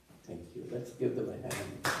 Thank you. Thank you. Let's give them a hand.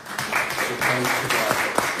 Thanks to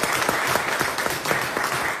God.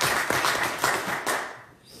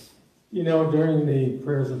 You know, during the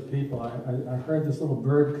prayers of people, I heard this little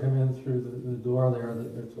bird come in through the door there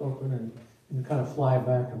that's open and kind of fly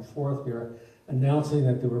back and forth here, announcing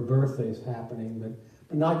that there were birthdays happening, but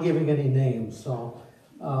not giving any names. So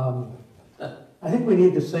I think we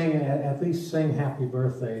need to sing, at least sing happy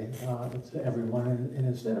birthday to everyone. And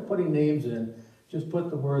instead of putting names in, just put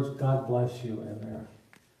the words, God bless you in there.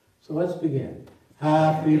 So let's begin.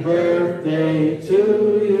 Happy birthday to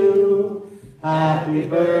you. Happy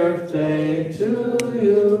birthday to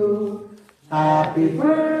you. Happy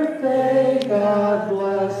birthday, God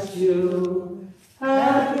bless you.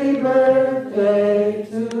 Happy birthday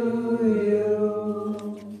to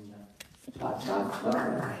you.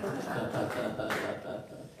 Cha-cha-cha.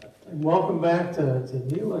 And welcome back to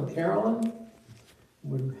Neil and Carolyn.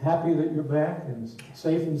 We're happy that you're back and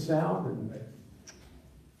safe and sound, and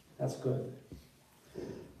that's good.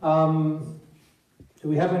 Do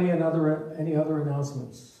we have any other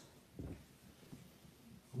announcements?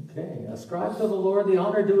 Okay, ascribe to the Lord the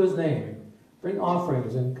honor due his name. Bring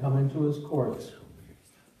offerings and come into his courts.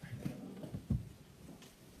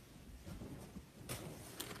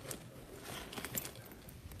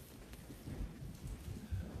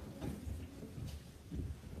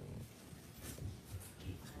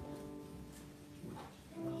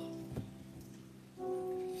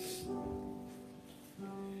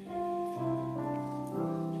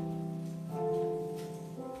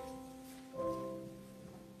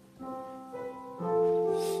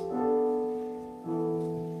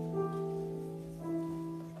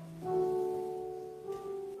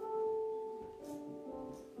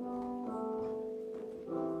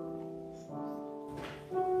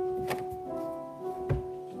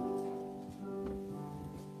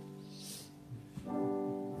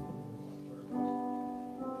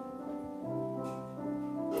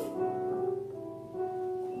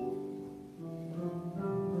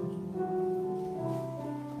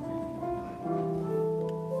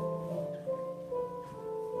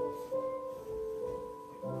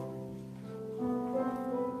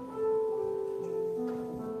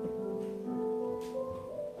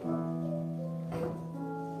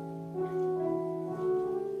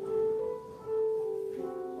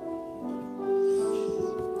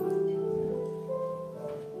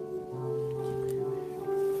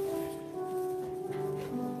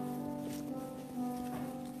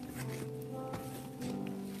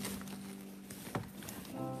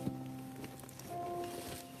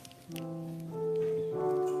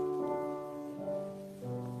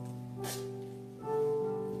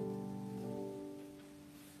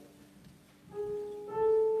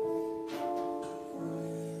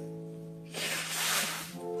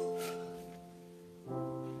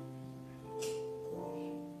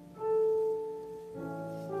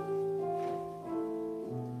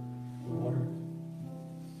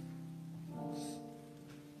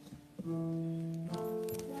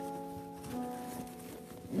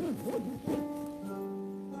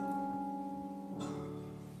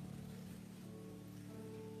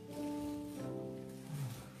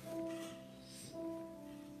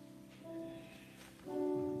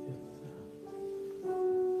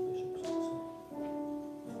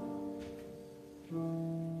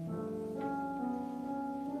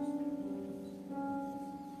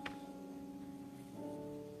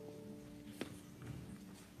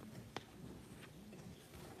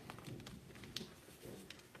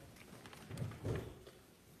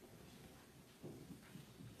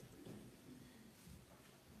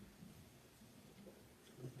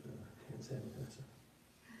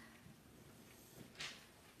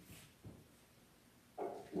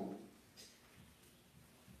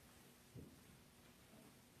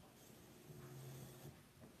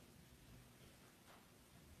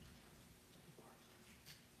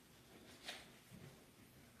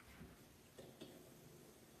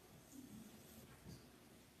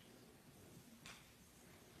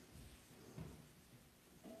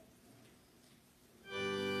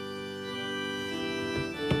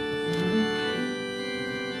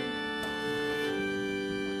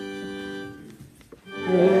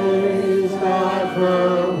 Praise God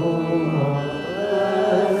from whom all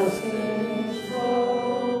blessings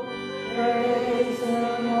flow. Praise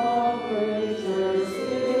Him, all creatures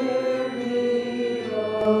here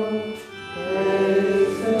below.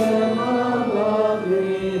 Praise Him above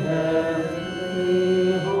the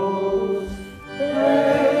heavenly hosts.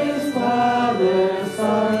 Praise Father,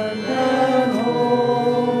 Son, and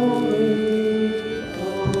Holy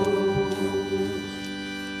Ghost.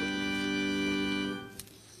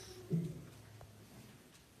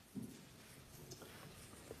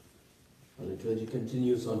 The liturgy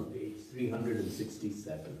continues on page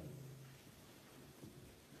 367.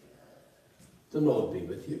 The Lord be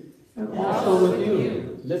with you. And also with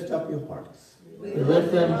you. Lift up your hearts. We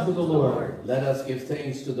lift them to the Lord. Let us give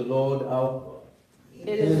thanks to the Lord our God.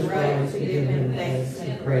 It is right to give him thanks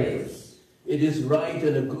and praise. It is right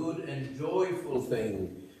and a good and joyful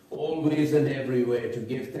thing, always and everywhere, to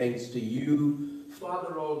give thanks to you,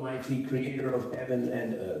 Father Almighty, Creator of heaven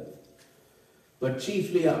and earth. But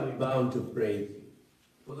chiefly are we bound to praise you,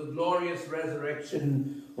 for the glorious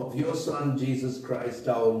resurrection of your Son, Jesus Christ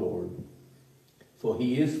our Lord. For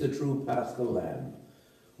he is the true Paschal Lamb,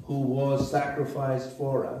 who was sacrificed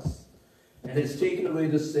for us, and has taken away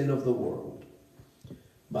the sin of the world.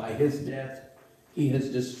 By his death he has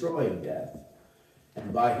destroyed death,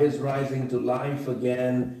 and by his rising to life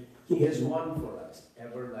again, he has won for us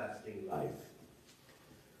everlasting life.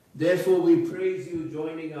 Therefore we praise you,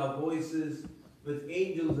 joining our voices with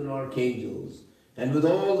angels and archangels, and with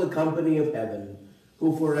all the company of heaven,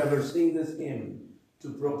 who forever sing this hymn to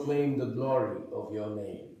proclaim the glory of your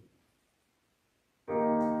name.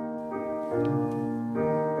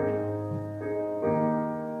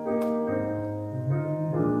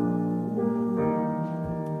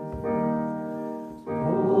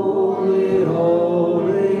 Holy,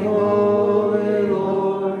 holy, holy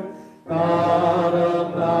Lord, God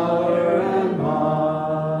of power and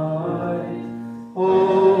might.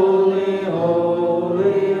 Holy,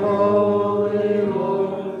 holy, holy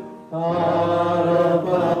Lord, God of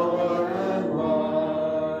power and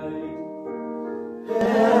might.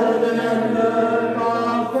 Heaven and earth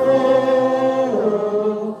are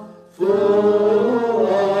full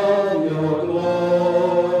of your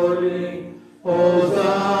glory.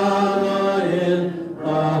 Hosanna in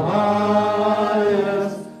the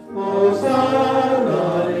highest, Hosanna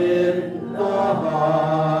in the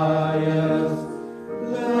highest.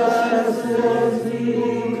 Blessed he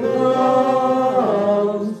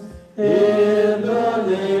comes in the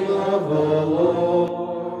name of the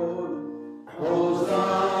Lord.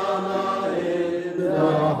 Hosanna in the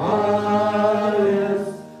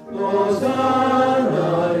highest, Hosanna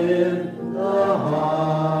in the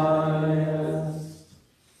highest.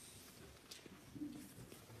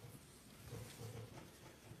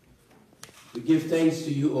 We give thanks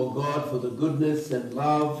to you, O God, for the goodness and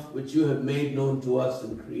love which you have made known to us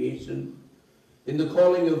in creation, in the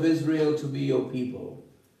calling of Israel to be your people,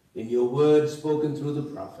 in your word spoken through the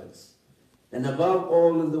prophets, and above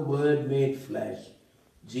all in the word made flesh,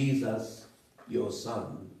 Jesus, your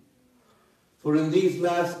Son. For in these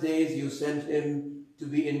last days you sent him to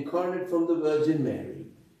be incarnate from the Virgin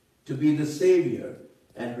Mary, to be the Savior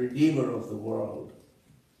and Redeemer of the world.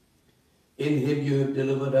 In him you have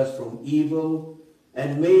delivered us from evil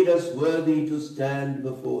and made us worthy to stand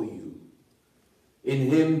before you. In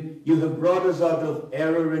him you have brought us out of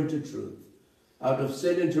error into truth, out of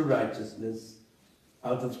sin into righteousness,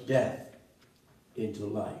 out of death into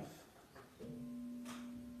life.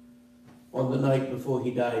 On the night before he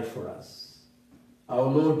died for us, our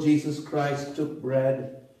Lord Jesus Christ took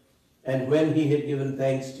bread, and when he had given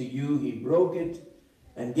thanks to you, he broke it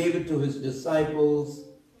and gave it to his disciples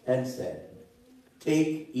and said,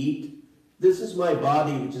 "Take, eat. This is my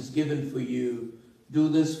body which is given for you. Do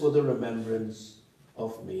this for the remembrance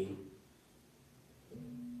of me."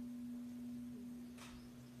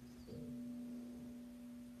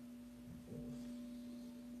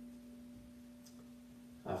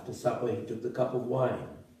 After supper, he took the cup of wine,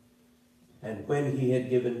 and when he had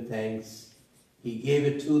given thanks, he gave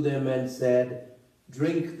it to them and said,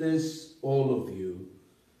 "Drink this, all of you.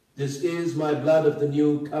 This is my blood of the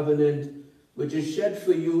new covenant, which is shed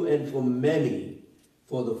for you and for many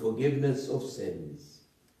for the forgiveness of sins.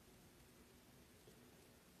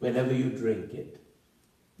 Whenever you drink it,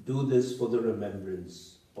 do this for the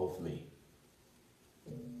remembrance of me."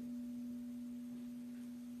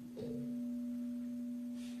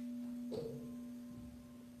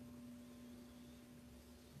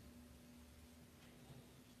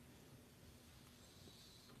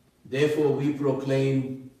 Therefore we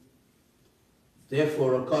proclaim,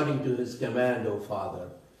 according to his command, O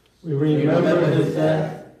Father, We remember his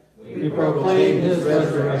death, we proclaim his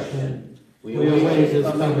resurrection, we await his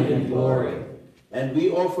coming in glory. and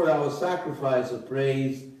we offer our sacrifice of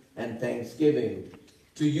praise and thanksgiving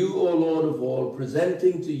to you, O Lord of all,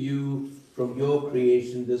 presenting to you from your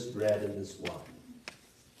creation this bread and this wine.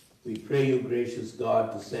 We pray you, gracious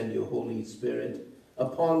God, to send your Holy Spirit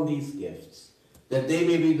upon these gifts, that they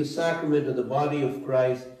may be the sacrament of the body of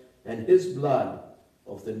Christ and his blood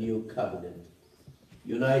of the new covenant.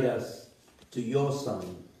 Unite us to your Son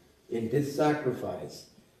in his sacrifice,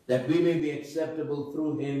 that we may be acceptable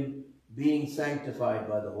through him, being sanctified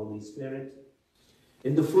by the Holy Spirit.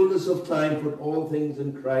 In the fullness of time, put all things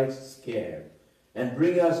in Christ's care, and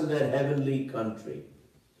bring us to that heavenly country,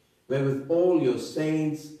 where with all your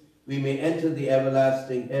saints we may enter the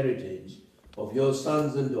everlasting heritage of your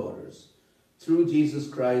sons and daughters, through Jesus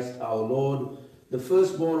Christ our Lord, the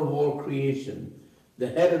firstborn of all creation, the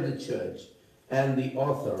head of the church, and the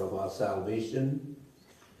author of our salvation.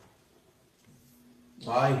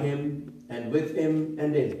 By him, and with him,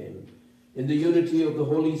 and in him, in the unity of the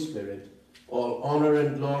Holy Spirit, all honor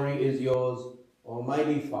and glory is yours,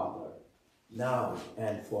 Almighty Father, now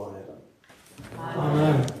and forever.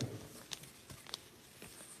 Amen.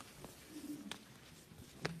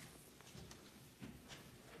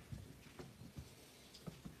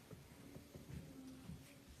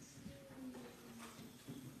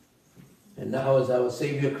 And now, as our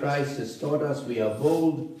Savior Christ has taught us, we are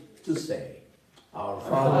bold to say, Our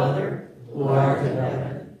Father, who art in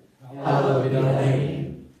heaven, hallowed be thy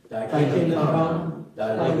name. thy Thy kingdom come,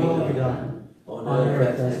 thy thy will be done, on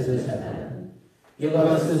earth as it is in heaven. Give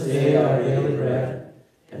us this day our daily bread,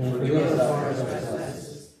 and forgive us our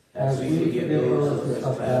trespasses, as we forgive those who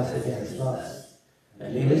trespass against us.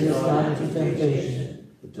 And lead us not into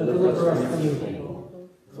temptation, but deliver us from evil.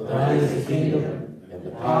 For thine is the kingdom, and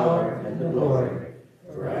the power, and the glory,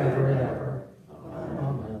 forever and ever.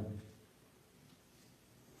 Amen.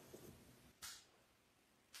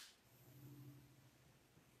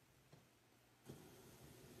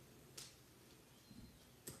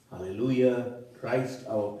 Hallelujah, Christ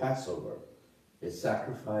our Passover is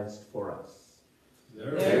sacrificed for us.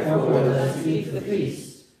 Therefore let us keep the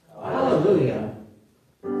feast. Hallelujah.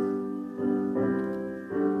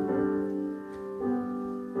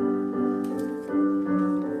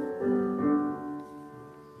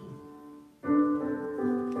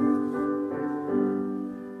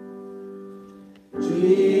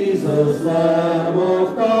 Jesus, Lamb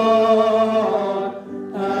of God,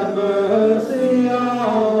 have mercy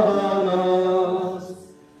on us.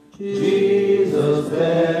 Jesus,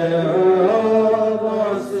 bearer of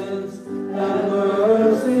our sins, have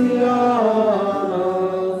mercy on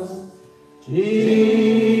us.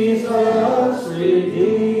 Jesus,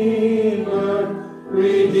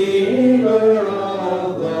 Redeemer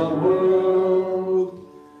of the world,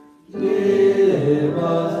 give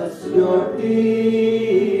us your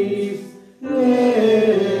peace,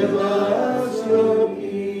 give us your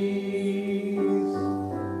peace.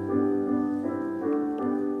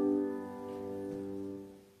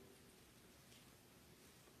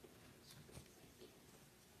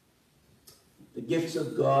 The gifts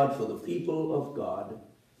of God for the people of God,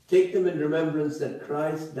 take them in remembrance that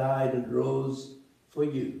Christ died and rose for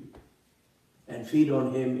you, and feed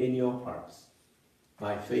on him in your hearts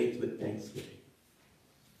by faith with thanksgiving.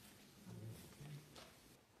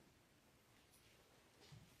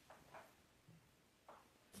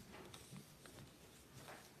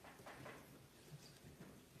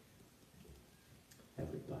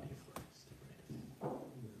 Everybody of Christ, the bread of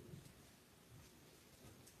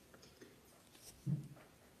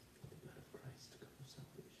the blood of Christ, the cup of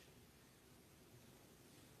salvation.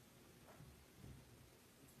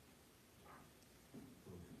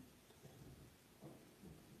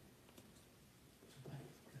 The body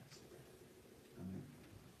of Christ, the bread of Amen.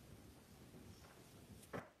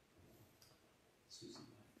 Susie,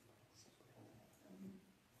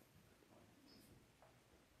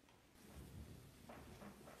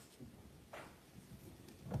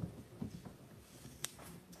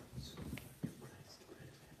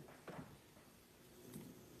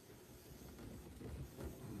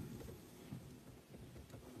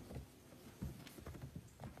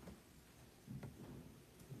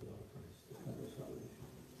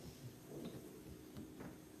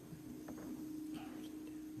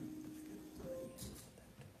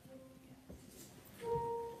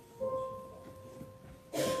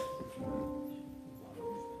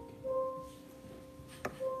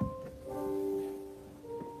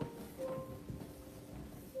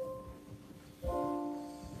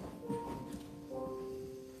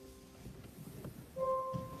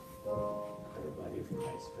 body of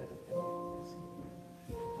Christ, the bread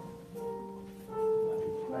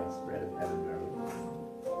of Christ, bread of heaven,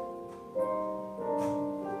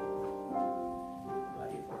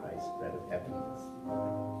 body of Christ, bread of heaven.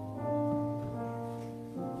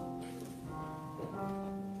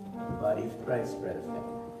 The body of Christ, bread of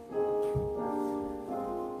heaven.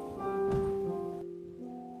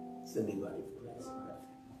 Cindy, body of Christ, bread of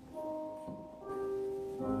heaven.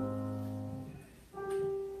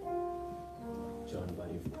 John,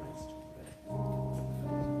 body of Christ, bread of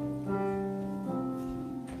heaven.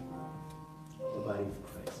 The body of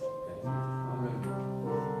Christ, bread of heaven.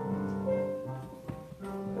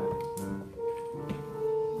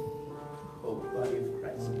 Oh, body of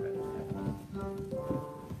Christ, bread of heaven.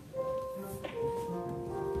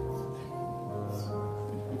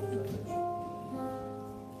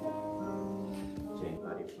 Jane,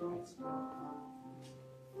 body of Christ, bread of heaven.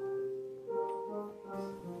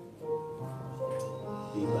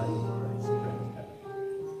 The body of Christ, bread of heaven.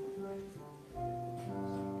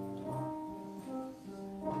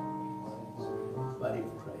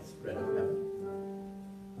 Christ, bread of heaven.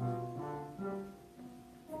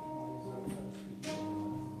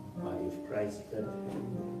 Body of Christ, bread of heaven.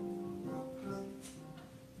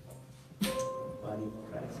 Body of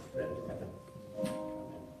Christ, bread of heaven.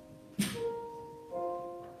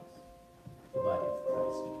 The body of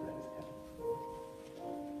Christ, bread of heaven.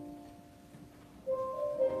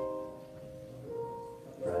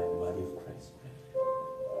 Brian, body of Christ, bread of heaven.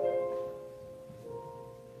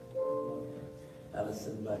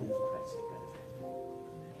 Allison, body of Christ, bread of heaven.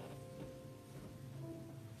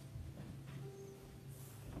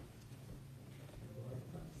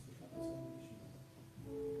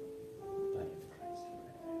 Body of Christ, bread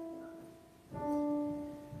of heaven.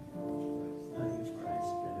 Body of Christ,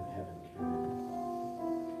 bread of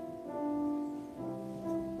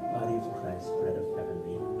heaven. Body of Christ, bread of heaven.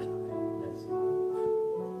 Bless you.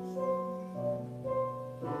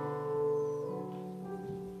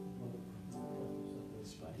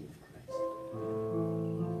 This body of Christ.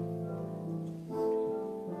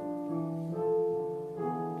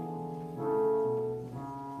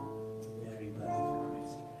 Mary, body of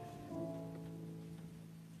Christ.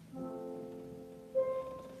 Body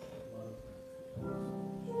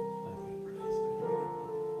of Christ. Body of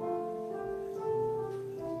Christ.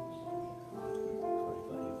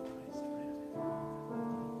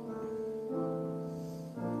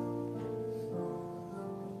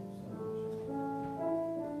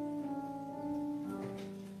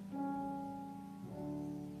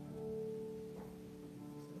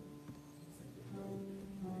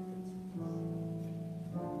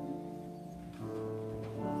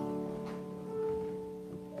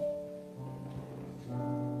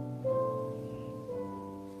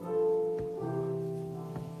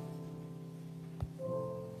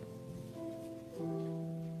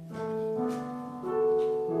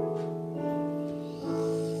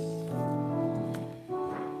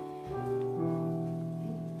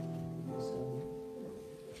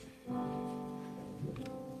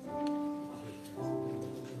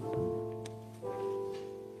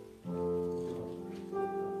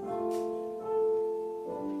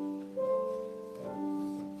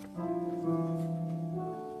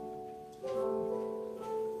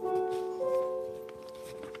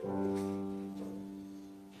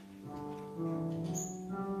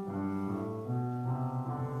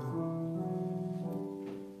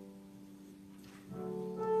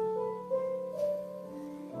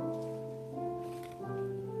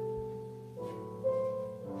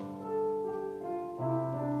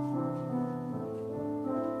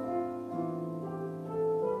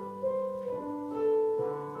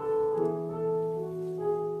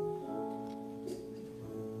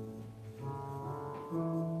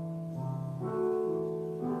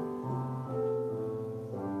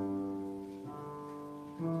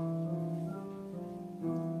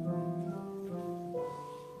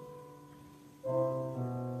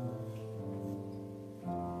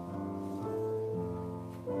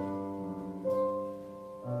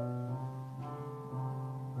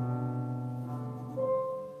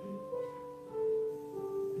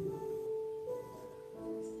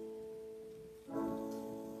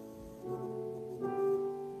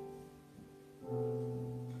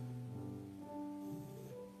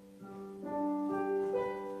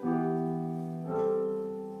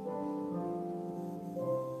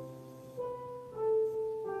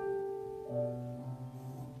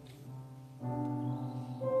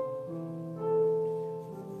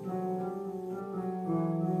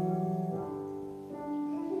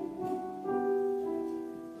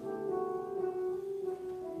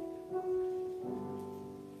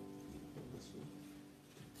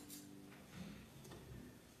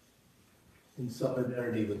 In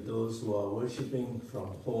solidarity with those who are worshiping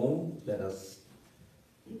from home, let us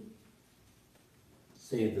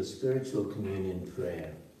say the spiritual communion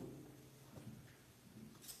prayer.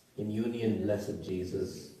 In union, blessed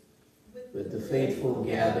Jesus, with the faithful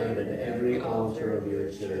gathered at every altar of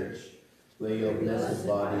your church, where your blessed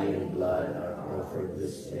body and blood are offered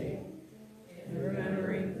this day. And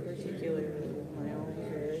remembering particularly my own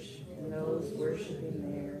parish and those worshiping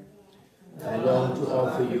there, I long to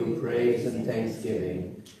offer you praise and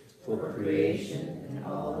thanksgiving for creation and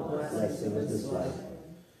all the blessing of this life,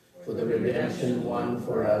 for the redemption won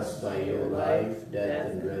for us by your life,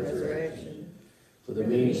 death, and resurrection, for the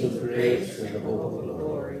means of grace and the hope of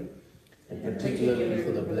glory, and particularly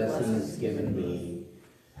for the blessings given me.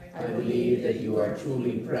 I believe that you are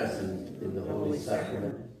truly present in the Holy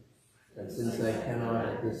Sacrament, and since I cannot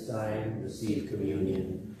at this time receive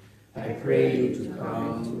communion, I pray you to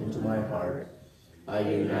come into my heart. I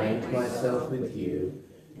unite myself with you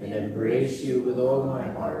and embrace you with all my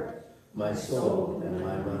heart, my soul and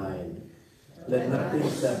my mind. Let nothing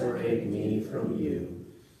separate me from you.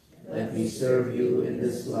 Let me serve you in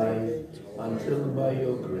this life until by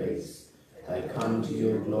your grace I come to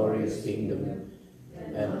your glorious kingdom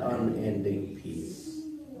and unending peace.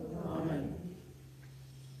 Amen.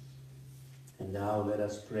 And now let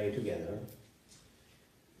us pray together.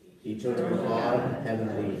 Eternal God,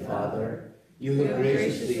 Heavenly Father, you have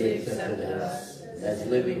graciously accepted us as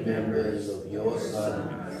living members of your Son,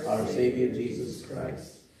 our Savior Jesus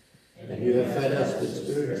Christ, and you have fed us with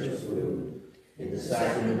spiritual food in the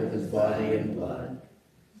sacrament of his body and blood.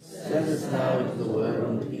 Send us now into the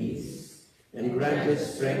world in peace, and grant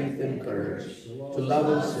us strength and courage to love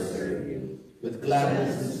and serve you with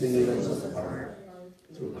gladness and singleness of heart,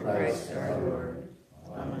 through Christ our Lord.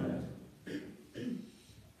 Amen.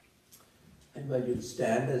 I invite you to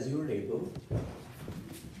stand as you are able.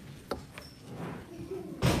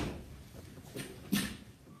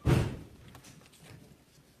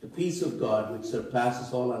 The peace of God, which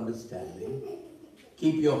surpasses all understanding,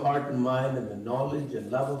 keep your heart and mind in the knowledge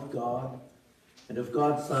and love of God and of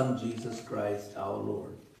God's Son, Jesus Christ, our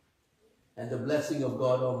Lord. And the blessing of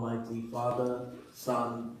God Almighty, Father,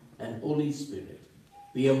 Son, and Holy Spirit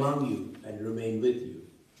be among you and remain with you,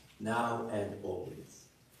 now and always.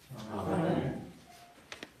 Amen.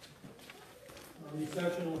 Our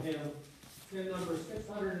recessional hymn, hymn number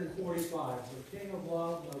 645, The King of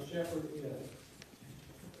Love, My Shepherd is.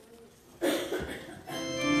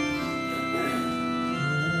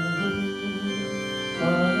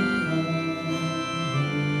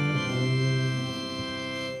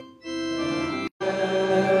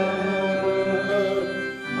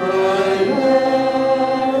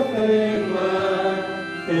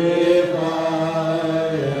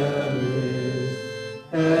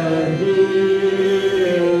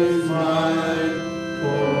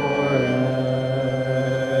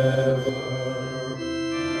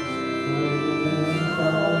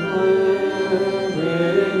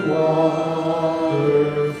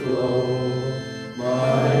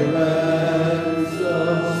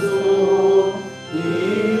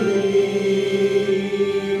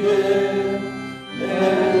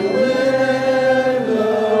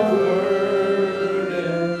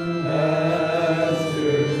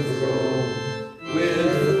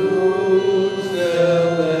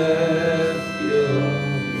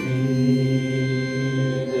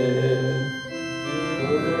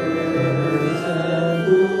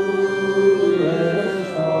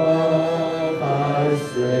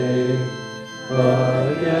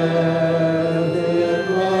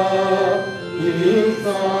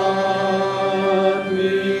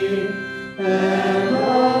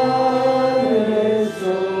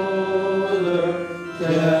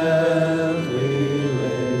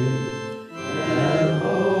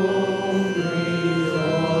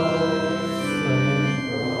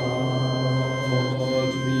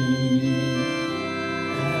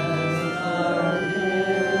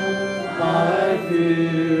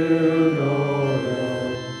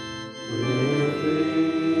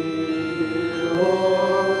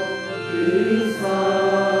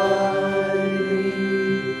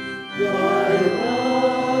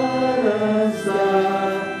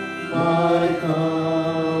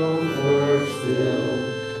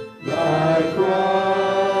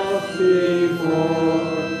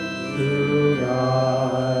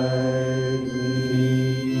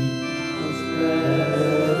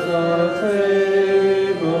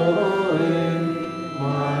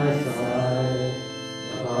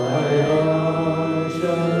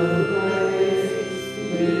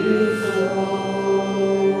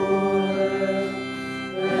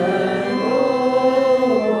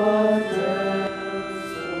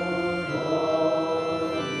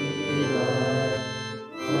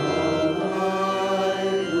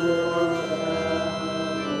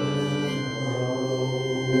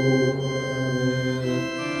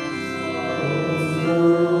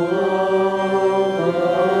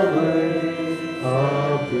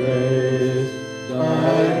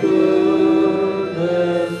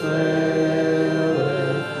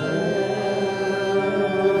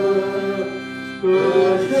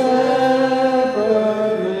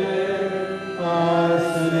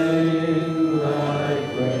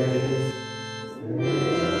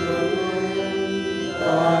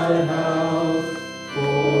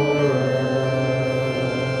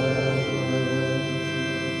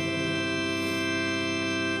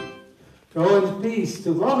 Go in peace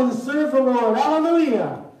to love and serve the Lord.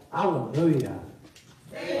 Hallelujah. Hallelujah.